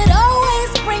through and it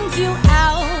always brings you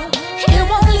out. It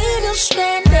won't leave you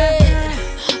stranded,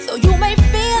 so you may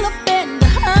feel abandoned.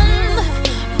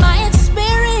 My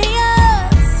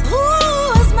experience,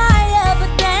 is my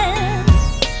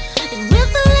evidence. And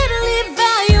with a little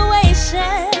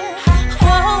evaluation,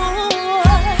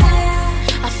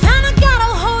 I found I got a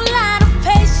whole lot of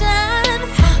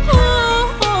patience.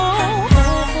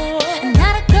 And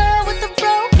not a girl with a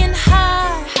broken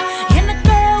heart, and a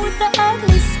girl with the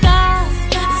ugly scars.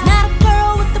 It's not a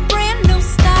girl with the brand new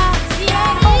stars.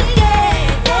 Oh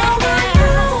yeah, now I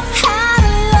know how to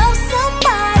love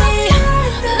somebody.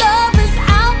 Love is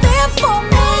out there for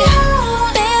me.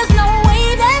 There's no way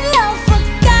that love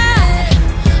forgot.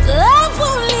 Love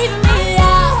won't leave me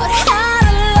out. How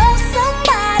to love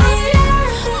somebody.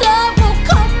 Love will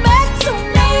come back to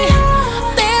me.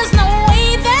 There's no way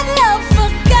that love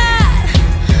forgot.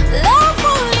 Love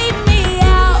won't leave me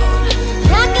out.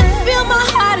 I can feel my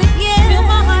heart again.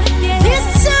 This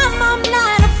time I'm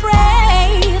not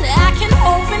afraid. I can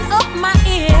open up my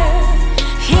ear,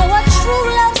 hear what true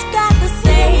love's got to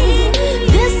say.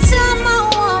 This time I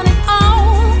want it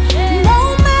all. No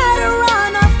matter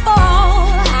run or fall,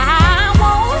 I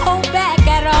won't hold back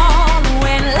at all.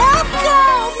 When love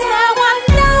goes, now I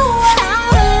know how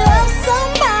to love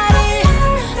somebody.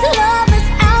 Love is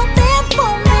out there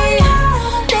for me.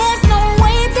 There's no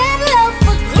way that love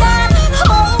forgot.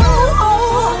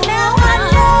 Now I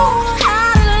know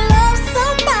how to love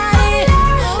somebody.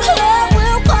 Love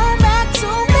will come back to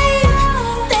me.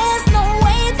 There's no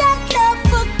way that love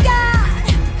forgot.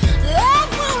 Love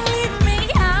won't leave me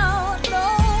out.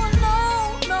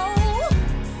 No.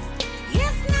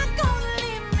 It's not gonna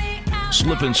leave me out.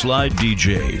 Slip and Slide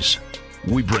DJs.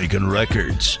 We breaking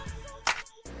records.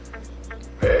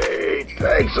 Hey,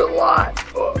 thanks a lot.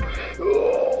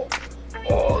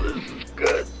 Oh, this is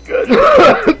good.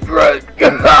 Great.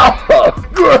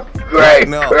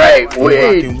 Great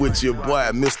weed. With your boy,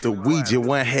 Mr. Ouija,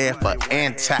 one half of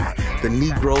Anti, the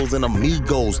Negroes and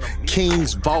Amigos,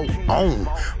 Kings Vault on,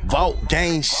 Vault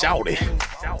Gang Shouted.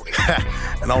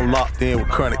 And I'm locked in with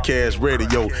ChronicCast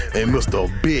Radio and Mr.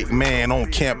 Big Man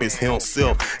on campus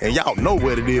himself. And y'all know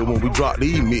what it is when we drop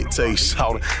these mixtapes.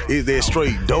 Shouted, is that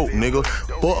straight dope, nigga?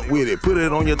 Fuck with it, put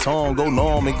it on your tongue, go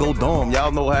numb and go dumb.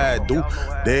 Y'all know how I do.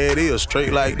 There it is,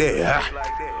 straight like that.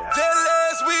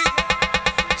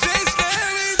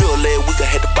 We can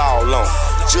hit the ball on.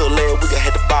 Jillet, we can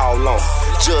hit the ball on.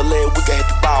 Jillet, we can hit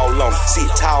the ball on. Sit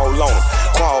tall on,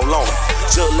 crawl on.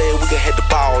 Jillet, we can hit the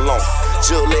ball on.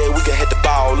 Jillet, we can hit the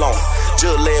ball on.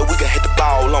 Jillet, we can hit the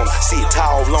ball on. Sit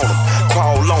tall on,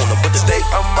 crawl on. But today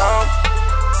I'm on.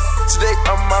 Today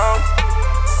I'm on.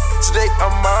 Today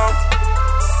I'm on.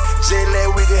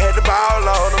 Jillet, we can hit the ball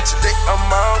on. Today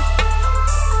I'm on.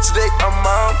 Today I'm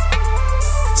on.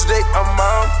 Today I'm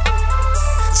on.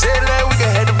 Jillet, we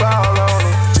can hit the ball on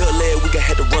him. Jillet, we can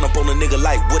hit to run up on a nigga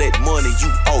like, what that money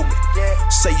you owe me? Yeah.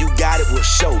 Say you got it, well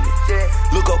show me. Yeah.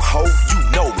 Look up, ho, you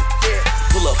know me. Yeah.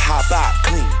 Pull up, hop out,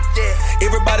 clean. Yeah.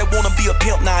 Everybody wanna be a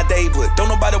pimp nowadays, but don't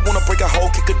nobody wanna break a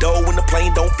hole, kick a door when the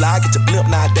plane don't fly. Get your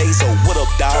blimp nowadays, so what up,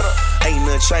 dawg? Ain't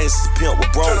nothing changed since the pimp was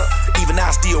broke. Even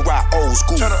I still ride old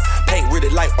school. Paint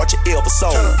really like Archie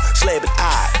Ep6. Slab it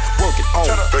eye, working on.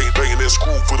 Banging that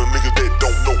screw for the niggas that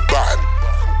don't know about it.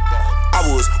 I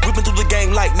was whipping through the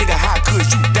game like, nigga, how could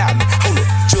you doubt me? Hold up,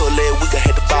 Jillet, we can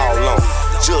hit the ball on.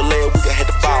 Jillet, we can hit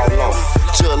the ball on.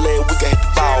 Jillet, we can hit the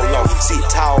ball on. Sit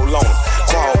tall on,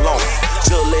 crawl on.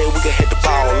 Jillet, we can hit the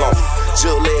ball on.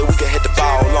 Jillet, we can hit the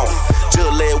ball on.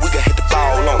 Jillet, we can hit the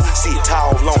ball on. Sit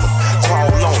tall on,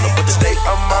 crawl on. But today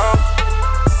I'm on.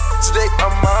 Today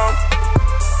I'm on.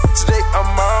 Today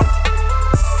I'm on.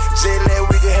 Jillet,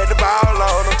 we can hit the ball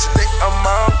on. Today I'm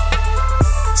on.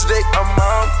 Today I'm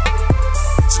on.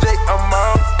 Today I'm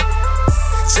on.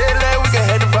 Jillet, we can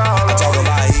hit the ball on. I'm talking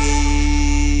about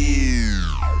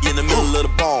in the middle of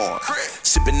the barn,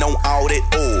 sipping on all that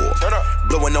oil,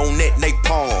 blowing on that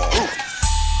napalm.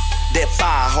 That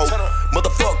fire hoe,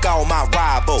 motherfuck all my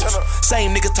rivals.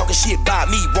 Same niggas talking shit about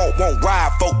me, won't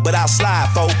ride folk, but I'll slide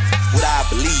folk. What I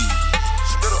believe.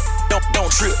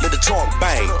 Don't trip, let the trunk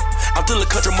bang. I'm still a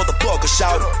country motherfucker,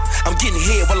 shout. I'm getting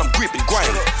head while I'm gripping grain.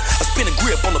 I spin a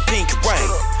grip on the pinky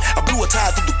ring. I blew a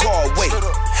tire through the car away.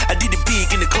 I did it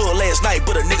big in the club last night,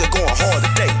 but a nigga going hard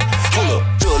today. Hold up,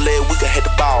 Jillet, we can hit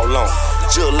the ball on.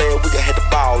 Jillet, we can hit the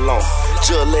ball on.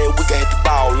 Jillet, we can hit the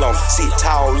ball on. Sit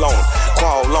tall on,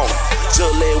 crawl on.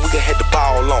 Jillet, we can hit the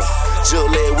ball on.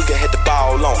 Jillet, we can hit the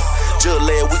ball on.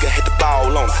 Jillet, we can hit the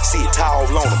ball on. Sit tall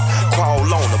on, crawl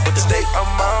on. But today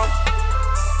I'm on.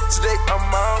 Today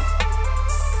I'm on.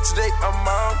 Today I'm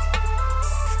on.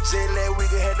 Jillet, we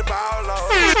can hit the ball on.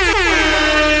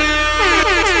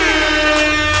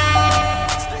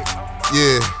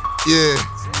 Yeah.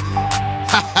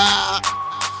 Ha ha.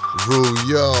 Rule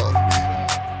y'all.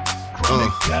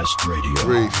 ChronicCast Radio.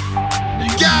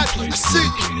 God, I see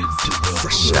you.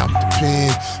 Fresh out the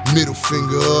pen, middle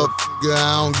finger up. I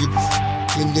don't give a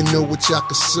and you know what y'all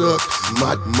can suck.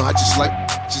 My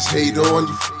just hate on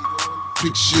you.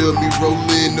 Picture me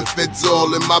rolling, the feds all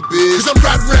in my biz. Cause I'm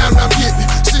right around, I'm getting it.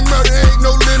 See, murder ain't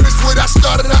no limits. What I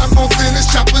started, I'm gon' finish.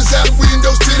 Choppers out,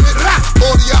 windows tinted.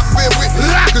 All the y'all bear witness.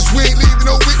 Cause we ain't leaving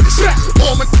no witness.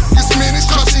 All my niggas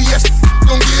minutes. Trusty, yes,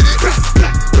 gon' get it.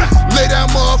 Lay down,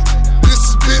 off. This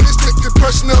is business. Take it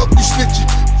personal, you snitching.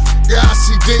 Yeah, I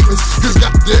see demons, cause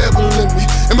got the devil in me.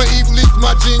 And my evil leads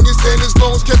my genius. And as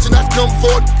long as catching I come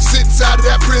forward, sit inside of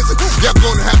that prison, y'all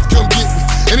gonna have to come get me.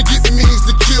 And to get me means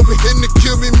to kill me. And to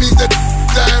kill me means that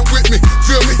dying with me.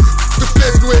 Feel me? The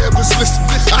feds whoever's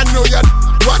listening. I know y'all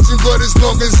watching, but as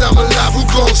long as I'm alive, who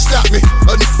gon' stop me?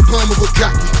 A nigga plumber will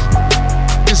cocky.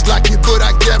 It's like it, but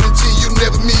I guarantee you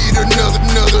never meet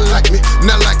another like me.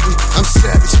 Not like me, I'm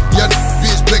savage. Y'all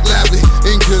bitch black lively.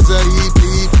 Ain't cause I eat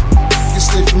beef.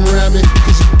 Stay from around me,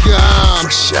 cause you gone.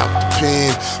 Fresh out the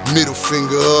pen, middle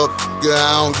finger up.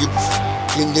 I don't give a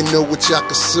and you know what y'all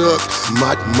can suck.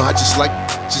 My just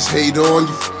hate on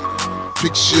you.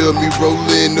 Picture me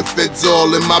rolling, the feds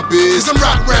all in my biz. Cause I'm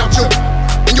riding around you,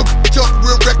 and your talk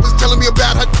real reckless, telling me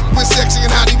about how went sexy and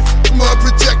how they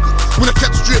unprotected. When I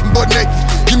catch you dripping butt naked,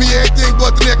 give me everything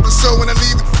but the necklace. So when I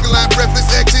leave it, line breathless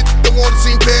exit. Don't wanna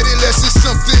seem petty unless it's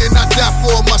something I die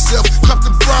for myself. Drop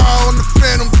the bra on the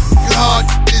phantom, your heart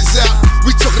is out.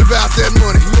 We talking about that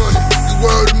money, the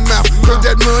word of mouth. Heard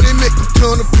that money make them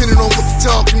turn depending on what you're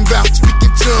talking about.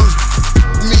 Speaking tongues,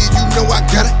 me, you know I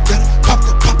got it. Pop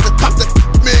that,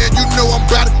 man, you know I'm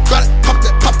bout it. Pop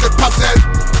that.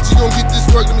 So you gon' get this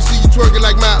work, let me see you twerking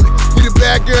like Miley. Need a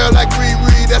bad girl like Riri.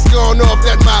 that's going off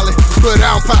that molly, but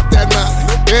I don't pop that molly.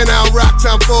 And I don't rock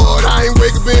time forward. I ain't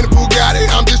wake up in a Bugatti.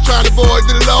 I'm just trying to avoid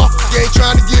the law. You ain't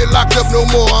trying to get locked up no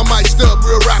more. I might stop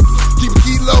real rocky. Keep a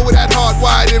key low with that hard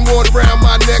wire and want around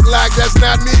my neck like that's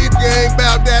not me. If you ain't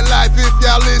about that life, if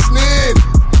y'all listening,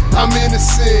 I'm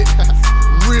innocent.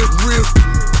 Real,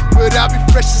 but I'll be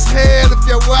fresh as hell if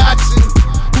you're watching.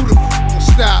 Who the f*** will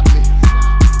stop me?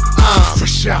 I'm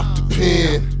fresh out the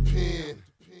pen.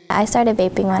 I started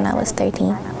vaping when I was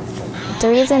 13. The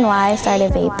reason why I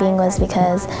started vaping was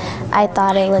because I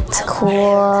thought it looked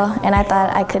cool and I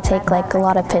thought I could take like a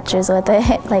lot of pictures with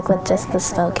it, like with just the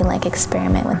smoke and like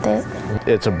experiment with it.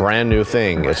 It's a brand new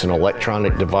thing. It's an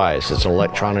electronic device. It's an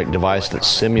electronic device that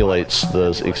simulates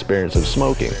the experience of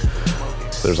smoking.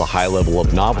 There's a high level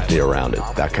of novelty around it.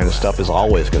 That kind of stuff is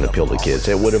always going to appeal to kids.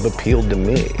 It would have appealed to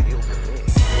me.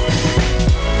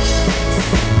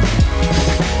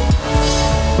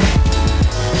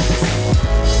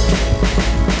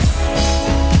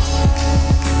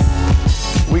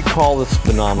 We call this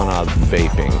phenomena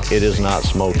vaping. It is not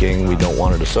smoking. We don't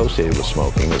want it associated with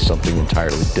smoking. It's something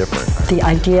entirely different. The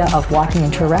idea of walking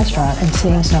into a restaurant and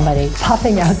seeing somebody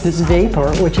puffing out this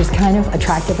vapor, which is kind of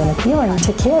attractive and appealing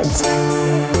to kids.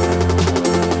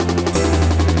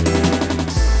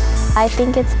 I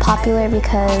think it's popular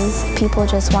because people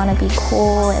just want to be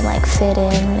cool and like fit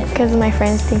in. Because my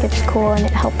friends think it's cool and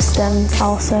it helps them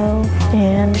also.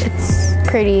 And it's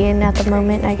pretty in at the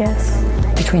moment, I guess.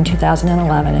 Between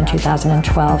 2011 and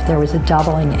 2012, there was a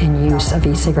doubling in use of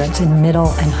e-cigarettes in middle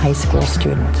and high school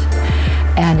students.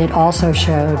 And it also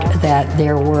showed that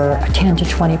there were 10 to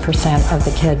 20% of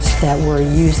the kids that were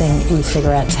using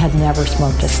e-cigarettes had never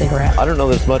smoked a cigarette. I don't know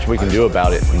there's much we can do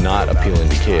about it not appealing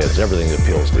to kids. Everything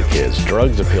appeals to kids.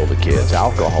 Drugs appeal to kids.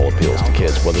 Alcohol appeals to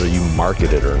kids, whether you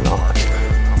market it or not.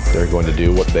 They're going to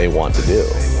do what they want to do.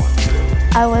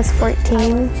 I was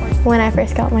 14 when I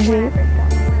first got my vape.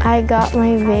 I got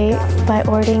my vape by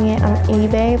ordering it on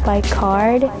eBay by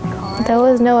card. There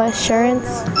was no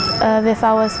assurance of if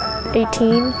I was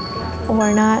 18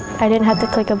 or not. I didn't have to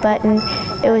click a button.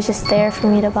 It was just there for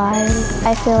me to buy.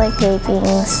 I feel like vaping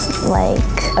is like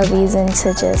a reason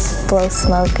to just blow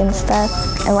smoke and stuff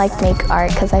and like make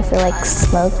art because I feel like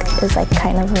smoke is like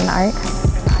kind of an art.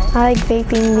 I like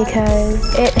vaping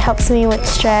because it helps me with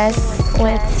stress,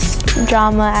 with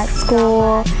drama at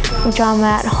school,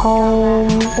 drama at home,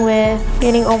 with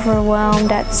getting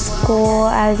overwhelmed at school,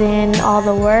 as in all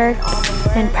the work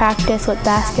and practice with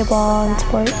basketball and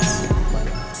sports.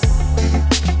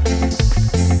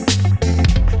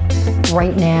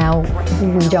 Right now,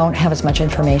 we don't have as much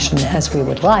information as we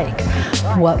would like.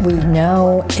 What we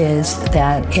know is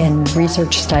that in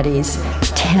research studies,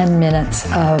 10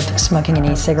 minutes of smoking an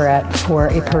e-cigarette for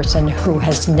a person who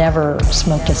has never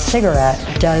smoked a cigarette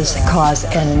does cause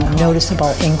a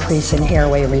noticeable increase in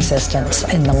airway resistance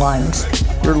in the lungs.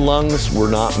 Your lungs were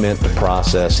not meant to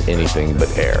process anything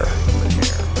but air.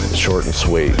 Short and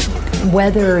sweet.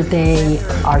 Whether they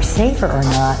are safer or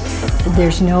not,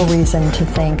 there's no reason to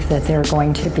think that they're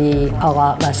going to be a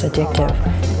lot less addictive.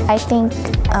 I think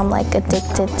I'm like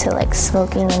addicted to like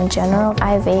smoking in general.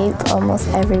 I vape almost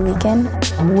every weekend.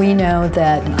 We know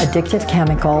that addictive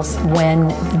chemicals, when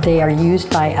they are used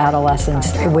by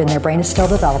adolescents, when their brain is still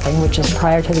developing, which is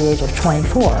prior to the age of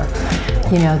 24,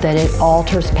 that it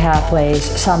alters pathways,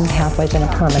 some pathways in a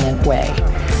permanent way.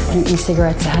 The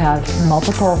e-cigarettes have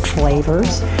multiple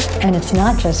flavors, and it's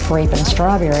not just grape and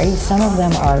strawberry. Some of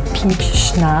them are peach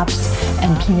schnapps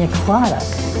and pina colada.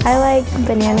 I like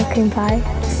banana cream pie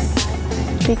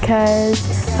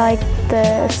because I like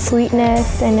the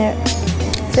sweetness and it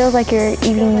feels like you're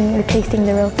tasting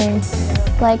the real thing.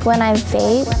 Like when I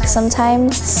vape,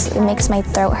 sometimes it makes my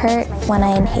throat hurt when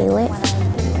I inhale it.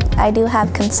 I do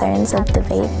have concerns of the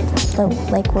vape,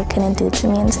 like what can it do to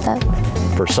me and stuff.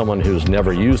 For someone who's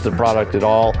never used the product at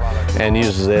all and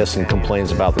uses this and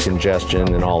complains about the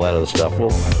congestion and all that other stuff,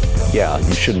 well, yeah,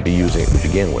 you shouldn't be using it to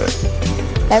begin with.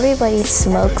 Everybody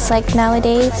smokes like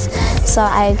nowadays, so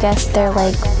I guess they're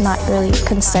like not really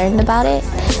concerned about it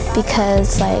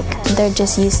because like they're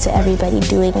just used to everybody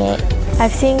doing it.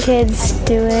 I've seen kids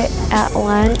do it at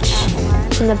lunch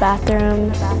in the bathroom,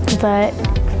 but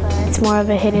it's more of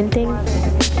a hidden thing.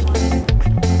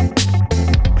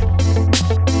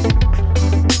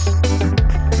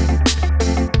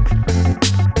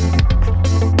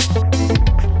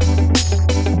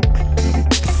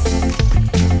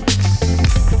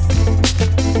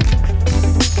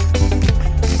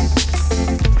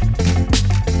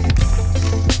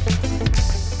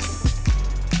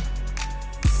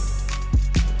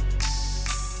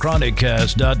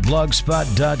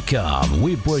 ChronicCast.blogspot.com.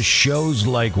 We push shows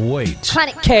like weights.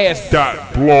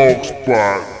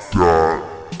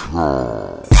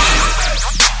 ChronicCast.blogspot.com.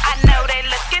 I know they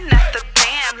looking at the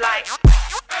damn like.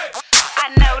 I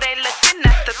know they looking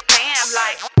at the damn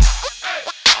like.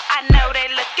 I know they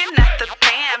looking at the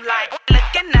damn like.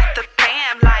 Looking at the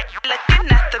damn like.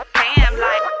 Looking at the damn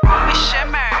like. We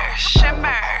shimmer,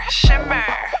 shimmer, shimmer.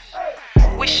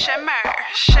 We shimmer,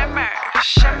 shimmer,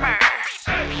 shimmer.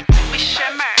 We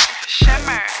shimmer,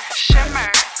 shimmer,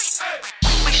 shimmer.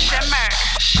 We shimmer,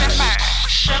 shimmer,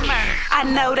 shimmer. I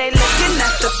know they looking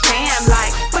at the damn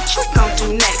like. What you gon'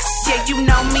 do next? Yeah, you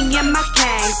know me and my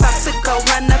gang. About to go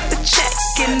run up a check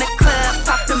in the club,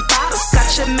 popping bottles.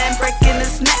 Got your man breaking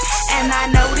his neck. And I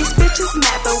know these bitches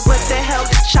mad, but what the hell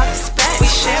did y'all expect? We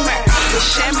shimmer,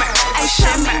 hey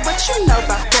shimmer, what you know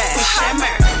about that? We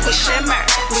shimmer, we shimmer,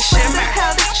 we shimmer.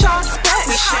 Hell did y'all expect?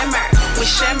 We shimmer, we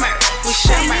shimmer, we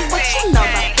shimmer. What you know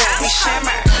about that? We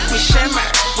shimmer, we shimmer,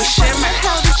 we shimmer.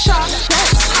 Hell did y'all expect?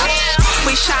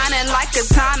 We shining like a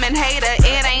diamond, hater,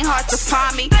 it ain't hard to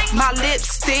find me. My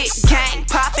lipstick gang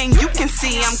popping, you can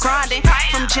see I'm grinding.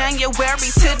 From January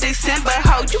to December,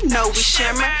 ho, you know we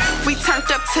shimmer. We turned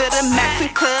up to the Maxin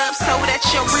Club so that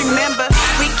you'll remember.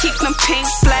 We keep them pink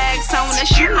flags on us,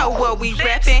 you know what we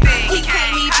reppin'. He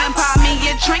can't even buy me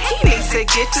a drink, he needs to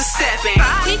get to steppin'.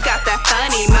 He got that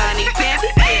funny money, then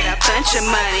we get a bunch of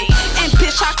money. And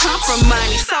bitch, I come from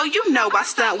money, so you know I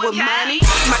stunt with money.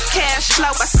 My cash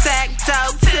flow, I stack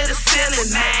dope to the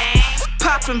ceiling, man.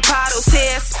 Popping bottles,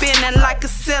 head spinning like a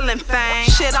ceiling fan.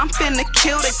 Shit, I'm finna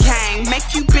kill the game, make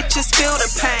you bitches feel the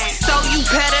pain. So you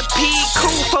better be cool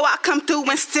before I come through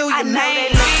and steal your name. I know they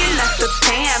looking at the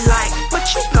damn like, what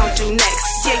you gon' do next?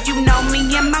 Yeah, you know me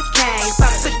and my gang,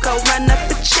 about to go run up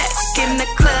a check in the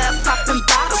club, popping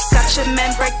bottles. Got your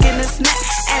man breaking his neck.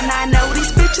 And I know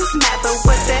these bitches mad, but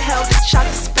what the hell did y'all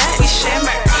expect? We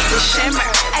shimmer,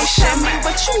 hey shimmer,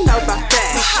 what you know about that?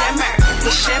 We shimmer, we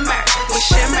shimmer, we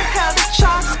shimmer. Hell did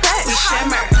y'all expect? We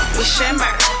shimmer, we shimmer,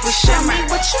 we shimmer.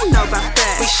 What you know about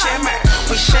that? We shimmer,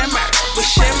 we shimmer, we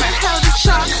shimmer. Hell did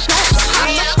y'all expect?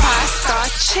 I'm a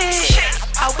five-star chick,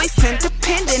 always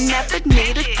independent, never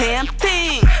need a damn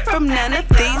thing from none of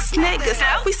these niggas.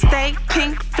 We stay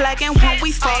pink flagging when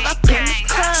we fall up in the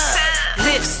club.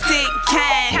 Lipstick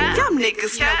gang, y'all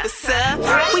niggas know what's up.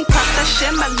 We pop that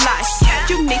shimmer life,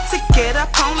 you need to get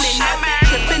up on it. Never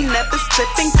tripping, never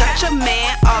slipping, got your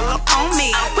man all up on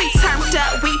me. We turned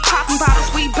up, we poppin' bottles,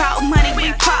 we bout money,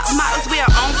 we pop models. We are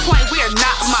on point, we are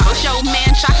not models. Yo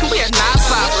man jockin', we are not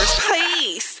boppers.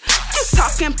 Please, you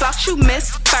talking about you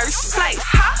missed first place.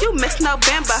 You missed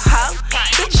November, ho.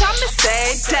 Bitch, I miss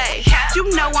every day.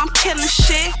 You know I'm killing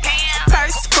shit.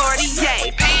 First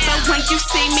 48. But when you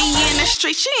see me in the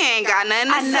street, you ain't got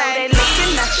nothing to say. I know they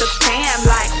looking at the damn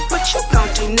like, what you gon'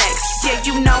 do next? Yeah,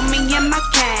 you know me and my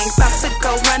gang, about to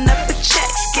go run up a check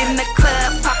in the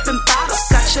club, popping bottles.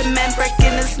 Got your man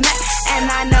breaking his neck. And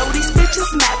I know these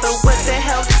bitches mad, but what the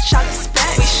hell did y'all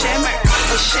expect? We shimmer,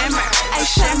 hey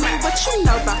shimmer, what you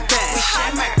know about that? We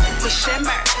shimmer, we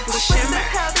shimmer, we shimmer.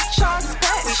 Hell did y'all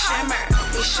expect? We shimmer,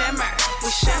 we shimmer, we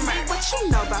shimmer. What you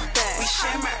know about that? We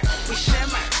shimmer, we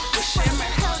shimmer, we shimmer.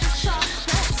 Hell did y'all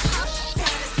expect?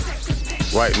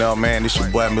 Right now, man, it's your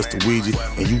boy, Mr. Quiji,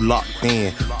 and you locked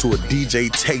in to a DJ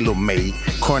TaylrMayd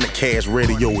ChronicCast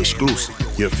radio exclusive.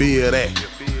 You feel that?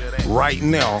 Right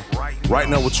now,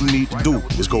 what you need to do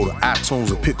is go to iTunes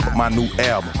and pick up my new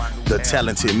album, The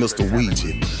Talented Mr.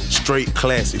 Quiji. Straight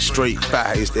classic, straight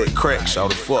fire. It's that crack,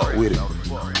 shout the fuck with it.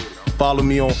 Follow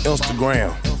me on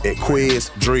Instagram at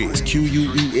QuesDreads,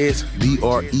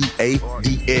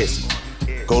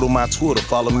 QuesDreads. Go to my Twitter,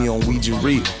 follow me on Ouija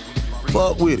Real.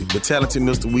 Fuck with it, The Talented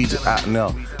Mr. Quiji out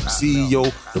now.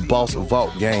 CEO, the boss of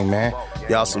Vault Gang, man.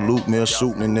 Y'all salute me or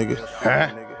shoot me, nigga. Huh?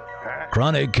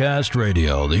 ChronicCast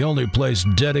Radio, the only place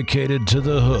dedicated to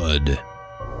the hood.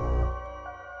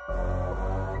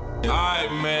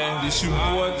 Alright, man, this your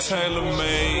boy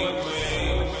TaylrMayd.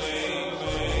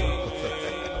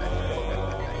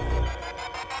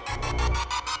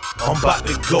 I'm about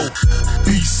to go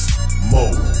beast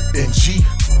mode in G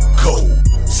code.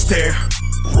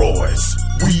 Steroids,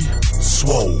 we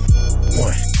swole.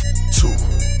 1, 2,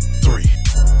 3,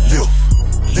 lift.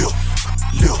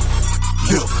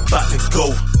 About to go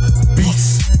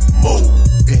beast mode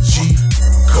in G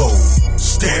code.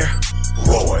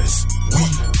 Steroids, we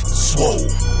swole.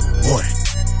 1,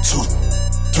 2,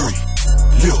 3,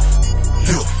 lift.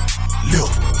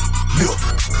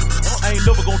 I ain't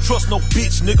never gonna trust no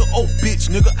bitch, nigga. Oh,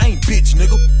 bitch, nigga, ain't bitch,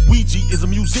 nigga. Quiji is a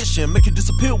musician, make it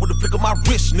disappear with a flick of my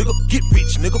wrist, nigga. Get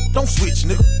rich, nigga, don't switch,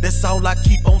 nigga. That's all I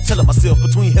keep on telling myself.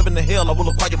 Between heaven and hell, I will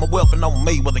acquire my wealth, and I'm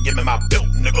made whether give me my belt,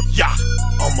 nigga. Yeah,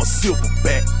 I'm a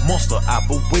silverback monster.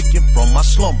 I've awakened from my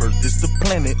slumber. This the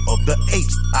planet of the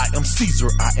apes. I am Caesar,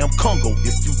 I am Congo.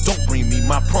 If you don't bring me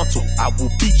my pronto, I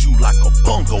will beat you like a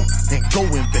bungo and go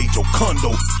invade your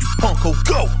condo. You punko,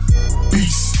 go.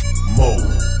 Beast mode,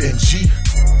 NG,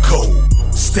 code,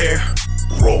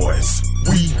 steroids,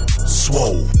 we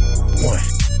swole. 1,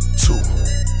 2,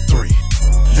 3,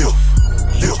 lift,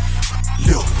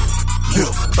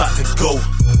 about to go.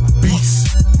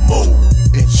 Beast mode,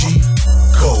 NG,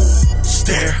 code,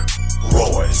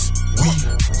 steroids, we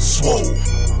swole.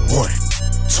 1,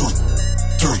 2,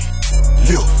 3,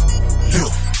 lift.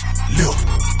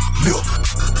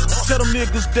 Tell them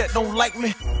niggas that don't like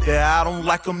me, yeah, I don't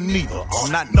like them neither. I'm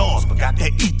not Nas, but got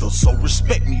that ether, so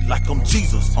respect me like I'm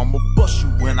Jesus. I'ma bust you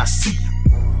when I see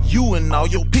you and all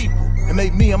your people, and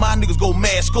make me and my niggas go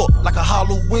mask up like a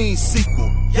Halloween sequel.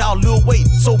 Y'all little weight,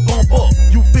 so bump up.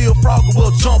 You feel froggy,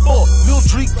 well jump up. Lil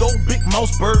Dreek go big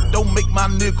mouse bird, don't make my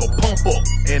nigga pump up.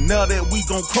 And now that we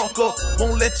gon' crunk up,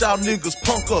 won't let y'all niggas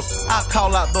punk us. I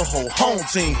call out the whole home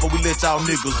team, but we let y'all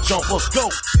niggas jump us. Go.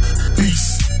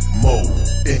 Beast mode,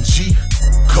 NG,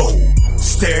 code,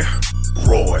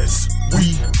 steroids,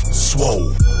 we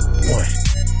swole. 1,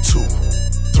 2,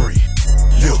 3,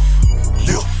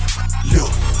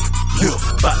 lift,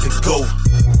 about to go.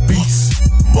 Beast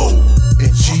mode,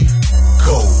 NG,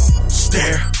 code,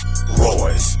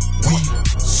 steroids, we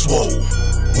swole.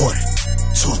 1,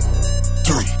 2,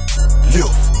 3,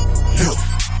 lift.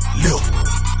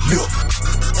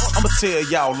 I'ma tell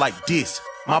y'all like this.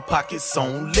 My pocket's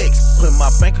on Lex, put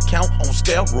my bank account on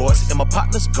steroids, and my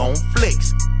partner's gon'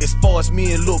 flex. As far as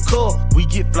me and Lil' Cub, we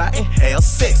get fly and have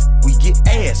sex. We get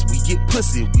ass, we get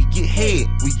pussy, we get head,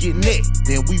 we get neck.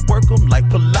 Then we work them like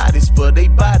Pilates for they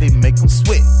body, make them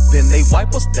sweat. Then they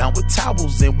wipe us down with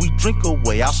towels and we drink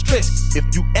away our stress. If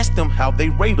you ask them how they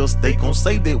rate us, they gon'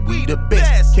 say that we the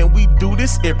best. Can we do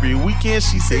this every weekend?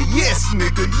 She said, yes,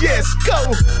 nigga, yes,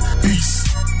 go. Beast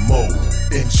mode,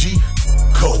 NG,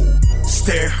 code,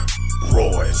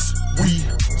 steroids, we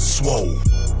swole.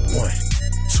 1,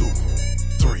 2,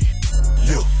 3,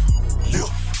 lift,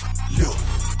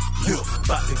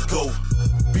 about to go.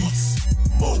 Beast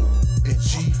mode,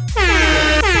 NG.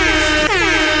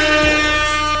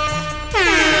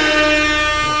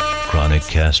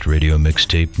 ChronicCast radio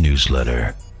mixtape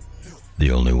newsletter,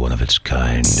 the only one of its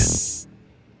kind.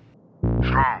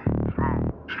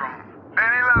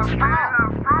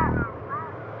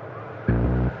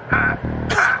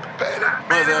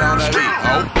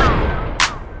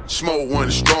 Smoke one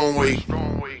the strong way,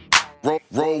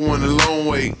 roll one the long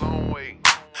way.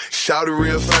 Shout it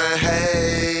real fine,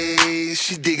 hey,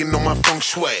 she digging on my feng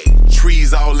shui.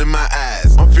 Trees all in my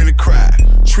eyes, I'm finna cry.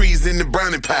 Trees in the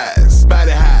brownie pies,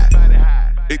 body high.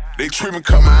 They trippin'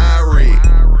 cut my eye red.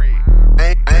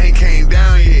 I ain't came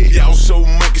down yet. Y'all so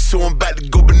monkey, so I'm about to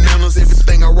go bananas.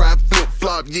 Everything I ride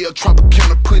flip-flop, yeah,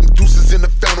 Tropicana, putting deuces in the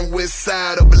fountain. West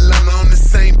side of Atlanta, on the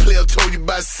same player. Told you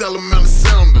about selling out the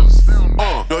Sounders.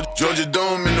 Georgia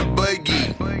Dome in the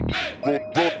buggy,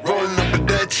 rolling up a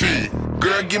Dutchie.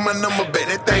 Girl, get my number back,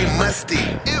 that thing musty.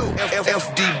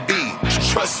 FDB,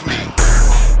 trust me.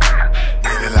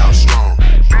 Man, it loud strong.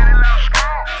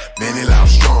 Man, it loud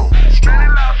strong.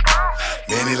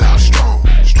 Man, it loud strong.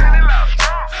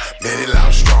 Man, it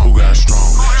loud strong. Who got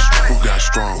strong? Who got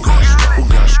strong? Who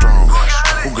got strong?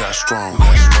 Who got strong?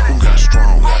 Who got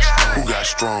strong? Who got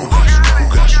strong?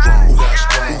 Who got strong?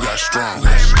 Who got strong?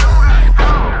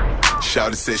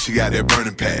 Shawty said she got that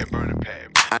burning pad.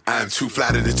 I am too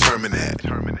fly to determine that.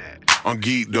 I'm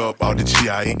geeked up, all the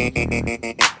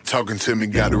G.I. Talking to me,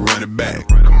 gotta run it back.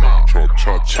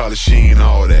 Charlie Sheen,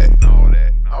 all that.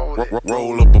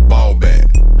 Roll up a ball bat.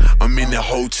 I'm in the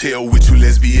hotel with you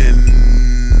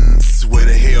lesbians. Where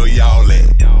the hell y'all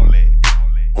at?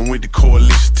 I'm with the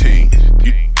coalition team.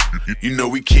 You know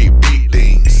we keep big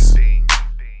things.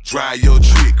 Dry your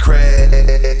trick crack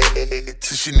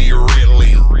till she need a red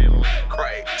lean.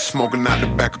 Smoking out the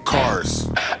back of cars.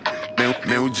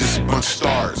 Man, we just a bunch of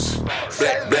stars.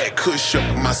 Black kush up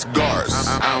in my cigars.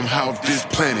 I'm half this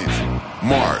planet,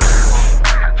 Mars.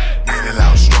 Man, it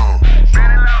loud strong.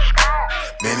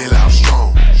 Man, it loud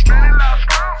strong.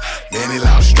 Man, it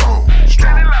loud strong.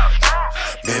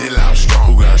 Man, it loud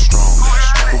strong. Who got strong?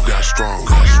 Who got strong?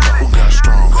 Who got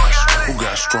strong? Who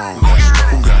got strong?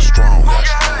 Who got strong?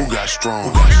 Who got strong?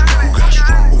 Who got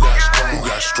strong? Who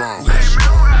got strong?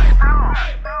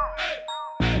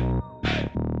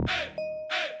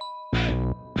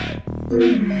 Egypt,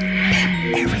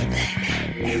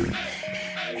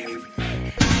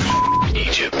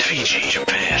 Fiji,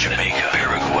 Japan, Jamaica,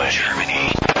 Paraguay, Germany,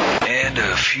 and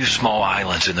a few small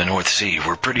islands in the North Sea.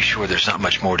 We're pretty sure there's not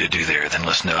much more to do there than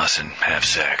listen to us and have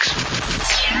sex.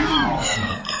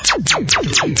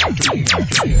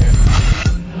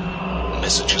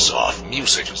 Messages off,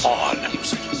 music on.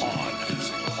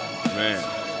 Man,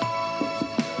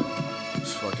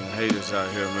 these fucking haters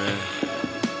out here, man.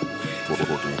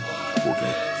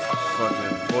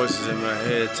 Fucking voices in my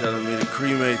head telling me to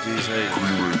cremate these haters.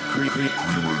 Cremate.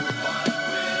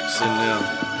 Sitting there,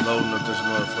 loading up this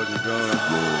motherfucking gun,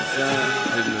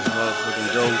 hitting this motherfucking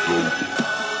dope. I'm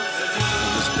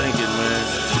just thinking, man.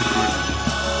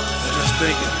 Just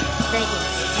thinking.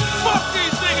 Fuck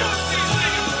these niggas!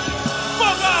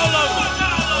 Fuck all of them!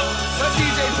 Let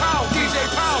DJ Pound beat.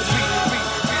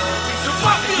 The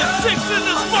Mafia 6 in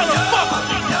this motherfucker,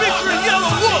 featuring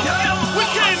Yellow Wolf. We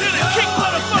came here to kick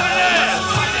motherfucking ass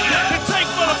and take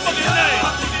motherfucking names.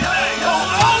 On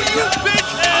all you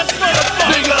bitch ass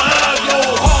motherfuckers. Nigga, I go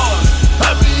hard.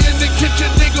 I be in the kitchen,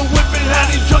 nigga, whipping. How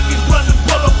these junkies running,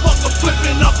 motherfucker,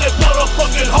 flipping off that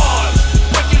motherfucking hard.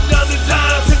 Breaking down the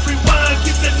dimes, hit rewind,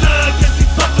 keep the 9, get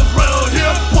these suckers round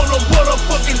here. Wanna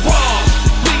motherfucking raw.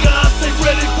 Nigga, I stay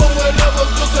ready for whatever,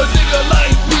 cause a nigga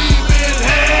like me been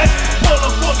had.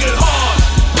 Motherfucking hard.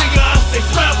 Nigga, I stay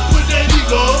strapped with that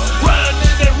ego. Riding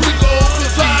in that Rico,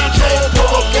 cause I go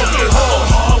motherfucking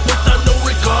hard. Without no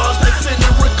regards, they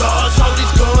sending regards. All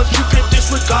these guns, you can't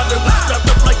disregard them. We strapped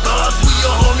up like gods. We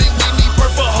are homie, we need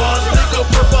purple hearts. Nigga,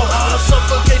 purple hearts.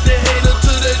 Suffocate the hater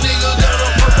to the nigga got a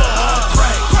purple heart.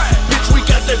 Crack. Bitch, we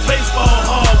got that baseball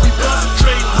hard. We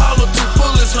concentrating hollow 2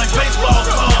 bullets like baseball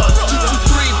cards. 2, 2,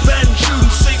 3, batting, shooting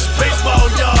 6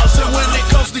 baseball yards. And when it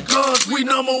comes to guns, we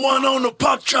 #1 on the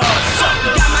pop chart.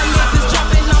 Got my niggas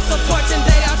jumping off the porch and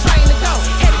they are trying to go.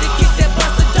 Headed to kick that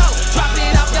buster dope. Drop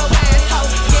it off your asshole.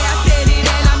 Yeah, I said it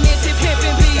and I meant it.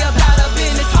 Pimpin' be about a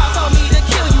business. Paul told me to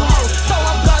kill you hoes, so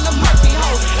I'm gonna murk you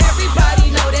hoes. Everybody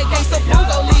know that gangsta boo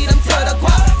gon' lead them to the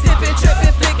guap. Sippin',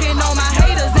 trippin', flicking on my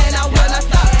haters and I will not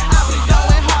stop. I be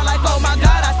going hard like, oh my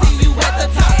God, I see you at the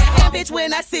top. And bitch,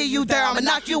 when I see you there, I'ma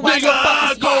knock you out Nigga, your I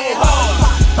fucking go spot. hard.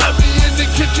 I be in the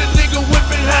kitchen, nigga,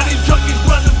 whipping. How these junkies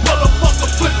running, motherfucker,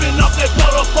 flipping off that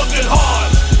motherfucking hard.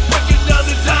 Breaking down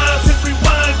the dimes, hit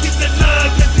rewind, keep the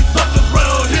 9, get these suckers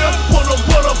round here. Wanna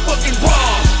motherfucking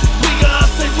raw. Nigga, I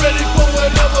stay ready for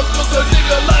whatever, cause a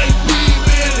nigga like me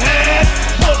been had.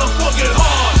 Motherfucking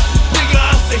hard. Nigga, I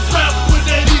stay strapped with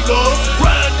that ego.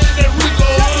 Riding in that Rico,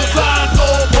 cause I go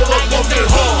motherfucking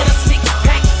hard. With a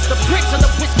 6-pack, the bricks of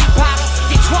the whiskey bottle.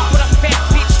 Get drunk with a fat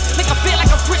bitch, make her feel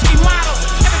like a frisky model.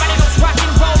 Everybody knows rock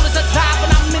and roll is a dive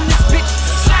when I'm in this bitch.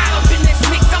 Slide up in this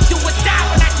mix, I'm do or die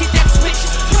when I hit that switch.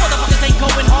 You motherfuckers ain't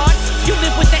going hard, you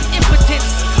live with that impotence.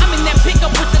 I'm in that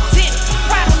pickup with the tent,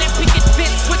 ride on that picket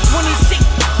fence with 26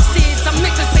 SIDS. I'm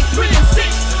meant to say 3 and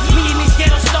 6. Me and these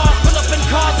ghetto stars pull up in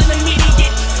cars in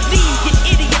immediate leave, get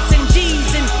idiots and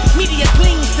G's and media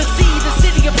clings to see the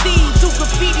city of thieves who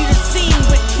graffiti the scene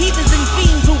with heathens and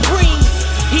fiends who bring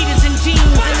heaters and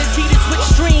jeans and Adidas with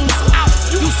strings out.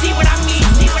 You see what I mean?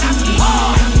 See what I mean?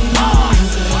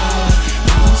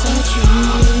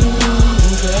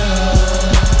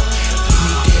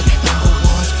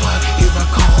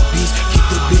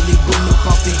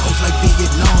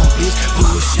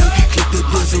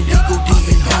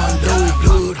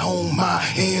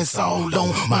 Hands all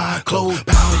on my clothes,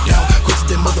 bound down. Cause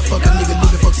that motherfucker nigga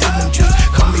living for selling juice.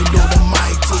 Call me Lord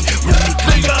Almighty, really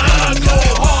nigga, I go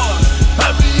hard.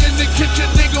 I be in the kitchen,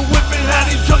 nigga, whipping. How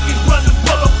these junkies running,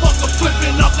 motherfucker,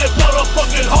 flipping off that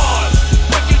motherfucking hard.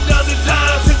 Breaking down the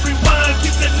dimes, hit rewind,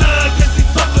 keep the 9, get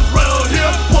these suckers round here.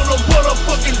 Wanna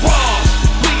motherfucking raw.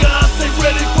 Nigga, I stay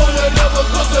ready for whatever,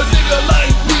 cause a nigga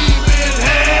like me been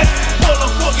had.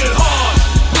 Motherfucking hard.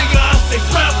 Nigga, I stay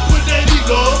strapped with that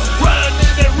ego. Riding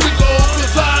in that Rico,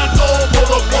 cause I go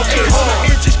motherfucking hard.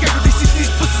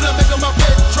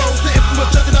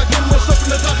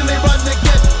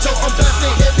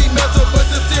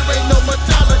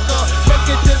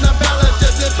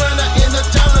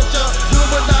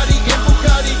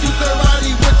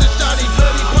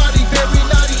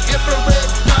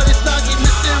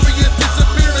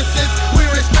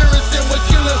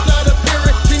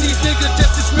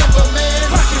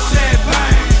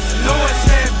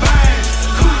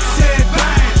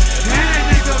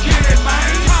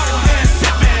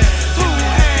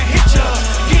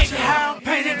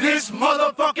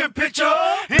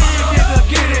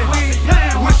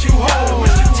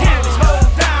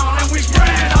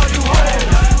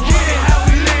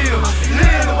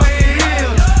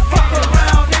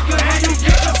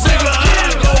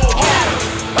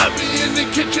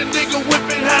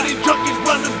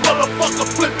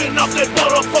 off that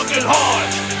motherfucking hard.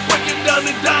 Breaking down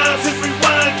the dimes, hit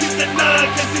rewind, keep that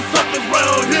 9, cause these suckers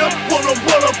round here wanna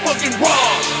motherfucking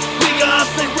raw. Nigga, I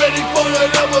stay ready for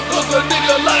whatever, cause a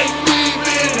nigga like me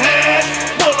been had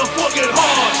motherfucking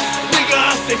hard. Nigga,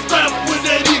 I stay strapped with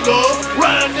that ego,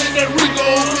 riding in that Rico,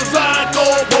 cause I go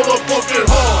motherfucking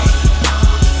hard.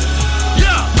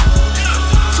 Yeah,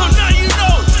 so now you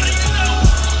know,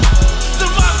 the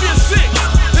Mafia 6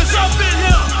 is up in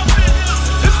here.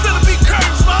 It's gonna be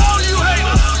curtains for all you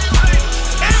haters.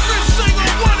 Every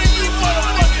single one of you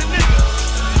motherfucking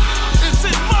niggas is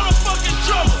in motherfucking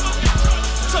trouble.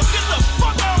 So get the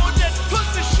fuck out with that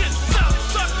pussy shit,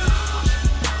 suckers.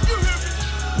 You hear me?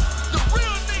 The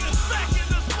real niggas back in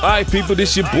this. All right, people,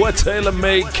 this your boy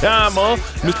TaylrMayd, comma,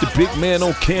 Mr. Big Man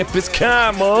on campus,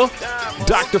 comma,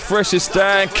 Dr.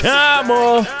 Freshestein,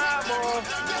 comma,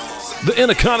 the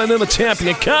Intercontinental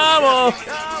Champion, comma,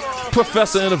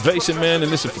 Professor Innovation, man,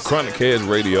 and this is for ChronicCast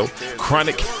Radio,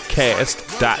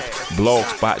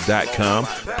 ChronicCast.blogspot.com.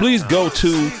 Please go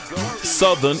to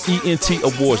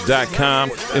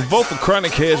SouthernEntAwards.com and vote for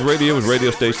ChronicCast Radio as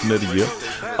Radio Station of the Year.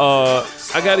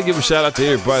 I got to give a shout out to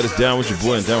everybody that's down with your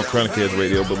boy and down with ChronicCast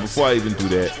Radio. But before I even do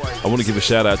that, I want to give a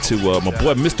shout out to my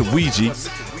boy, Mr. Quiji,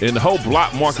 and the whole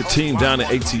Block Market team down at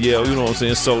ATL. You know what I'm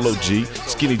saying? Solo G,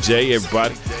 Skinny J,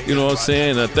 everybody. You know what I'm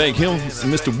saying? I thank him,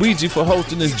 Mr. Quiji, for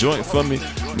hosting this joint for me,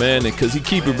 man. And because he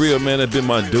keep it real, man. That's been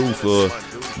my dude for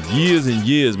years and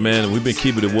years, man. And we've been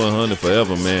keeping it 100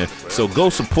 forever, man. So go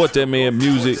support that man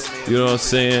music. You know what I'm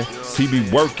saying? He be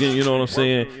working, you know what I'm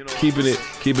saying? Keeping it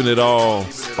all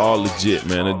legit,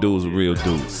 man. That dude's a real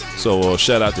dude. So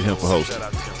shout out to him for hosting.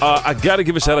 I gotta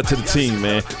give a shout out to the team,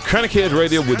 man. ChronicCast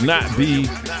Radio would not be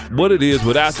what it is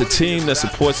without the team that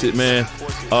supports it, man.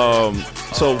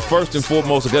 So first and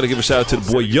foremost, I gotta give a shout out to the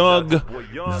boy Young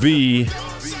V.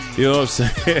 You know what I'm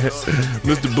saying?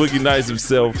 Mr. Boogie Nice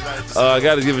himself. I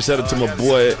got to give a shout out to my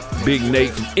boy Big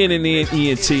Nate from NNN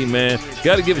ENT, man.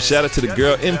 Got to give a shout out to the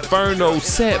girl Inferno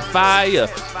Se5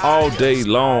 all day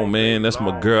long, man. That's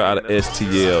my girl out of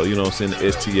STL. You know what I'm saying?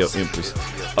 The STL Empress.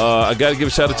 I got to give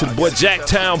a shout out to the boy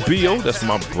Jacktown Bill. That's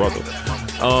my brother.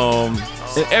 And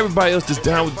everybody else that's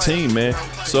down with the team, man.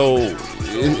 So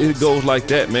it goes like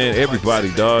that, man.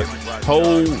 Everybody, dog.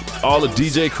 All the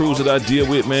DJ crews that I deal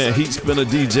with, man. Heat Spinner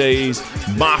DJs,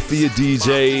 Mafia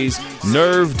DJs,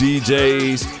 Nerve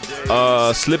DJs,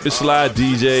 Slip and Slide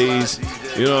DJs.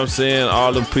 You know what I'm saying?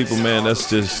 All them people, man. That's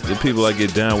just the people I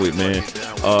get down with, man.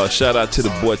 Shout out to the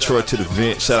boy Troy to the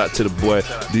Vent. Shout out to the boy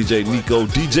DJ Nico.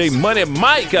 DJ Money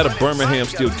Mike out of Birmingham,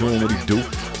 still doing what he do.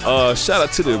 Shout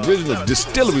out to the original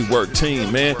Distillery Work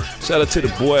team, man. Shout out to the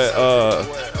boy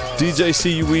DJ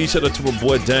CUE. Shout out to my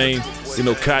boy Dame. You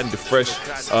know, Cotton the Fresh.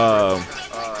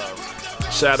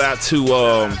 Shout out to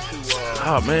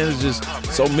man, it's just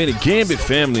so many Gambit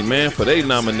family, man, for their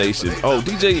nomination. Oh,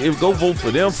 DJ, go vote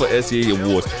for them for SEA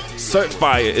Awards.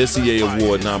 Certified SEA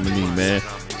Award nominee, man.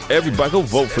 Everybody go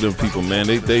vote for them people, man.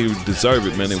 They deserve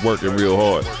it, man. They working real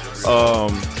hard.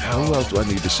 Who else do I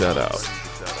need to shout out?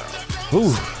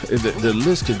 Ooh, the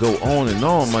list could go on and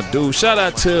on, my dude. Shout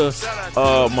out to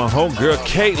my homegirl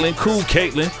Caitlin, cool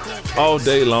Caitlin, all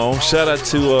day long. Shout out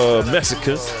to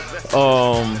Mexico.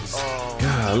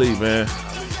 Golly, man.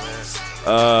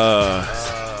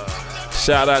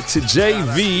 Shout out to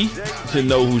JV, you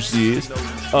know who she is.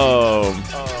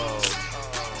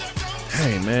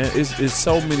 Hey, man, it's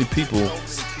so many people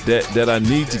that I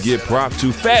need to give prop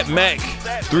to. Fat Mac,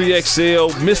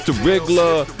 3XL, Mr.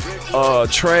 Wriggler,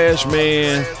 Trash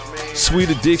Man, Sweet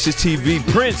Addictions TV,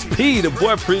 Prince P, the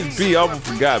boy Prince P. I almost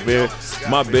forgot, man.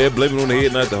 My bad, blame it on the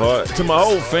head, not the heart. To my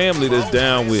whole family that's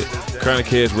down with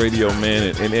ChronicCast Radio,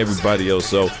 man, and everybody else.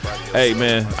 So, hey,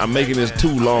 man, I'm making this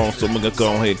too long, so I'm gonna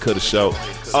go ahead and cut it short.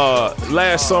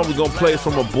 Last song we're gonna play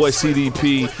from my boy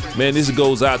CDP. Man, this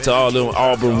goes out to all them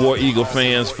Auburn War Eagle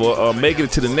fans for making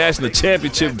it to the national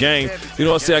championship game. You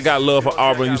know what I'm saying? I got love for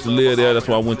Auburn. I used to live there. That's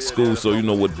why I went to school, so you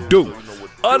know what to do.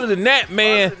 Other than that,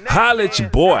 man, holla at your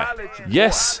boy.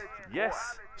 Yes,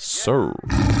 sir.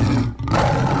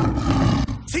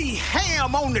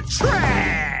 T-Ham on the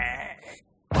track.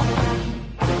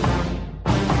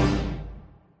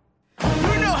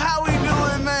 You know how we do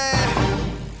it, man.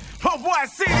 My boy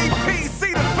CDP,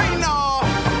 see the phenom.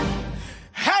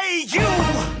 Hey, you.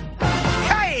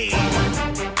 Hey.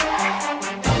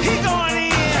 He going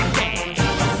in.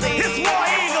 It's War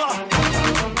Eagle.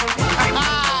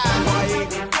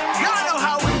 Y'all know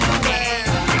how we do, man.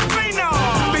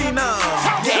 Phenom.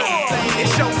 Yeah.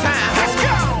 It's showtime. Let's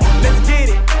go. Let's get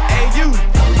it.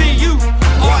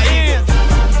 A-U-D-U-R-N.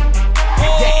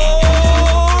 Yeah.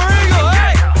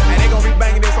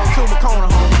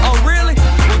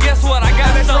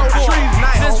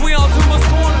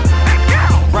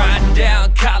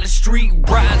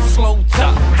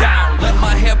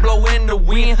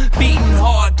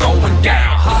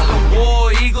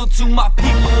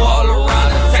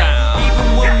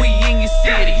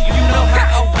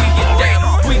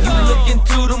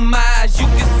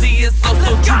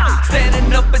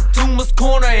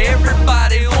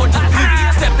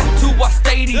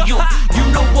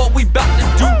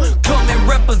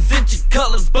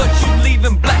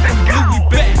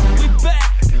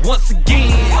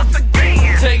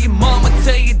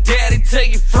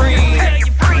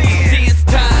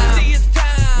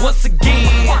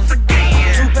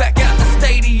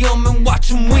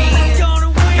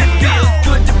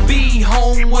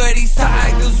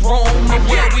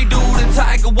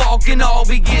 smoking all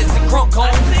we get is crunk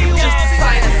on. Just a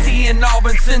sight of seeing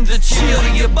Auburn sends a chill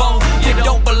to your bones. You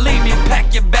don't believe me,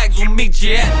 pack your bags, we'll meet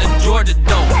you at the Georgia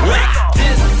Dome.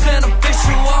 This is an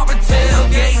official Auburn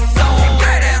tailgate song.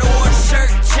 Wear that orange shirt,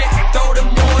 check, throw them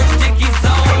orange dickies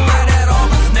on. Wear that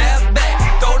Auburn snapback,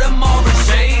 throw them Auburn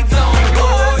shades on.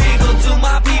 War Eagle to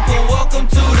my people, welcome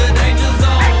to the danger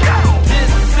zone.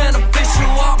 This is an official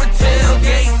Auburn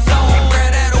tailgate song. Wear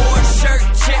that orange shirt,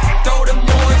 check, throw them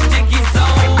orange dickies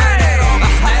on. Wear that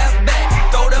Auburn snapback,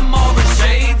 throw them Auburn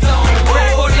shades on.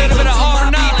 War Eagle to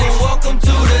my people, welcome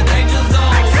to the danger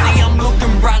zone. See, I'm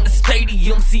looking round the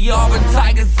stadium, see Auburn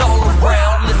Tigers all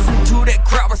around. Listen to that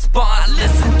crowd respond,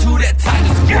 listen to that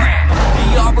Tigers ground.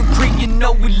 The Auburn Creek, you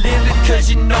know we live it, cause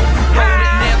you know we wrote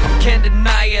it. Never can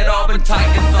deny it, Auburn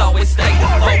Tigers always stay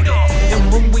devoted.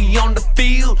 And when we on the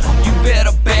field, you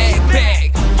better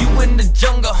bag. You in the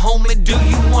jungle, homie, do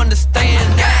you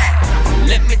understand that?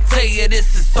 Let me tell you,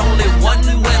 this is only one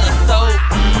winner, so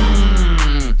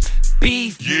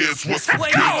beef. Yes, what's the deal?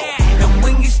 And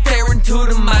when you stare into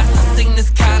the mice, the scene is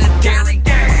kinda daring.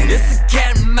 It's a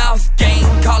cat and mouse game,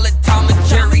 call it Tom and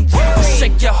Jerry. We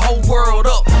shake your whole world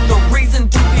up, the reason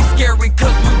to be scary,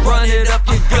 cause we run it up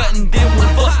your gut and then we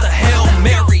bust a Hail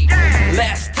Mary.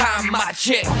 Last time I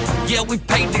checked, yeah, we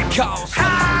paid the cost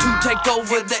to take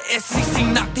over the SEC,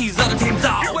 knock these other teams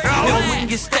off. And when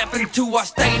you step into our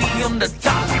stadium, the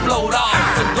tops blowed off.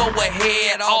 So go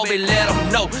ahead, Aubrey, let them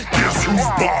know. Guess who's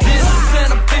boss? This is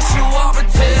an official Auburn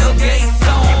tailgate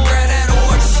song. Wear that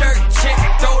orange shirt, check,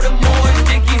 throw them orange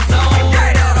dickies on.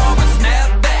 Wear that Auburn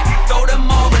snapback, throw them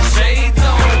Auburn shades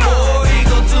on. War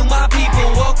Eagle to my people,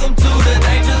 welcome to the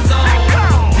danger zone.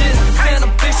 This is an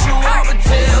official Auburn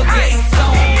tailgate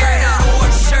song. Wear that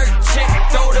orange shirt, check,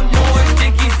 throw them orange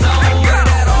dickies on. Wear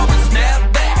that Auburn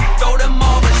snapback, throw them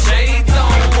Auburn shades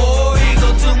on. War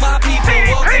Eagle to my people,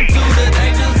 welcome to the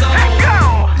danger zone.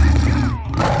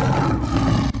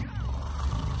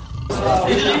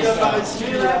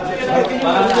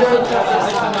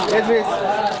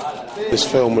 This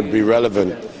film would be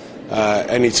relevant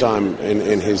anytime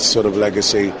in his sort of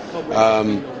legacy.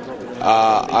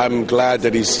 I'm glad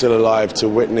that he's still alive to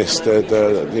witness the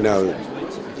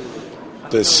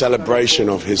celebration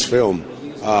of his film,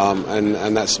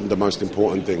 and that's the most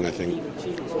important thing, I think.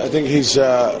 I think he's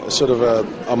sort of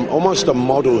almost a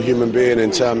model human being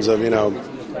in terms of,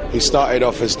 he started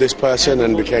off as this person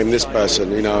and became this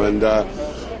person, and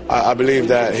I believe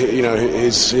that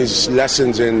his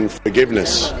lessons in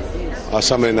forgiveness are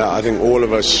something that I think all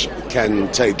of us can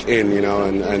take in,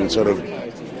 and sort of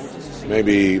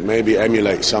maybe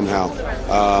emulate somehow.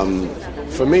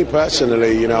 For me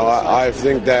personally, I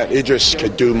think that Idris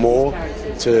could do more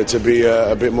to be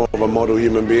a bit more of a model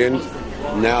human being.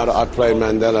 Now that I've played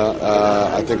Mandela,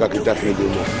 I think I could definitely do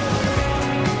more.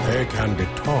 They can be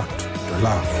taught to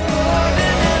love.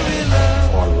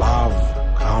 For love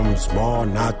comes more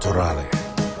naturally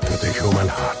to the human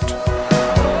heart.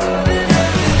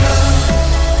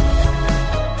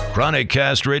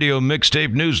 ChronicCast Radio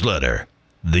Mixtape Newsletter.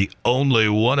 The only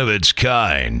one of its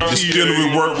kind.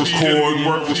 Distillery work,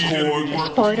 record.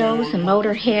 Sportos,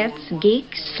 motorheads,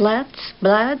 geeks, sluts,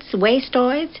 bloods,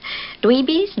 wastoids,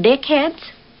 dweebies, dickheads.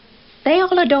 They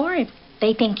all adore him.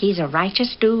 They think he's a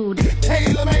righteous dude.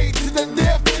 TaylrMayd to the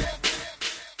death.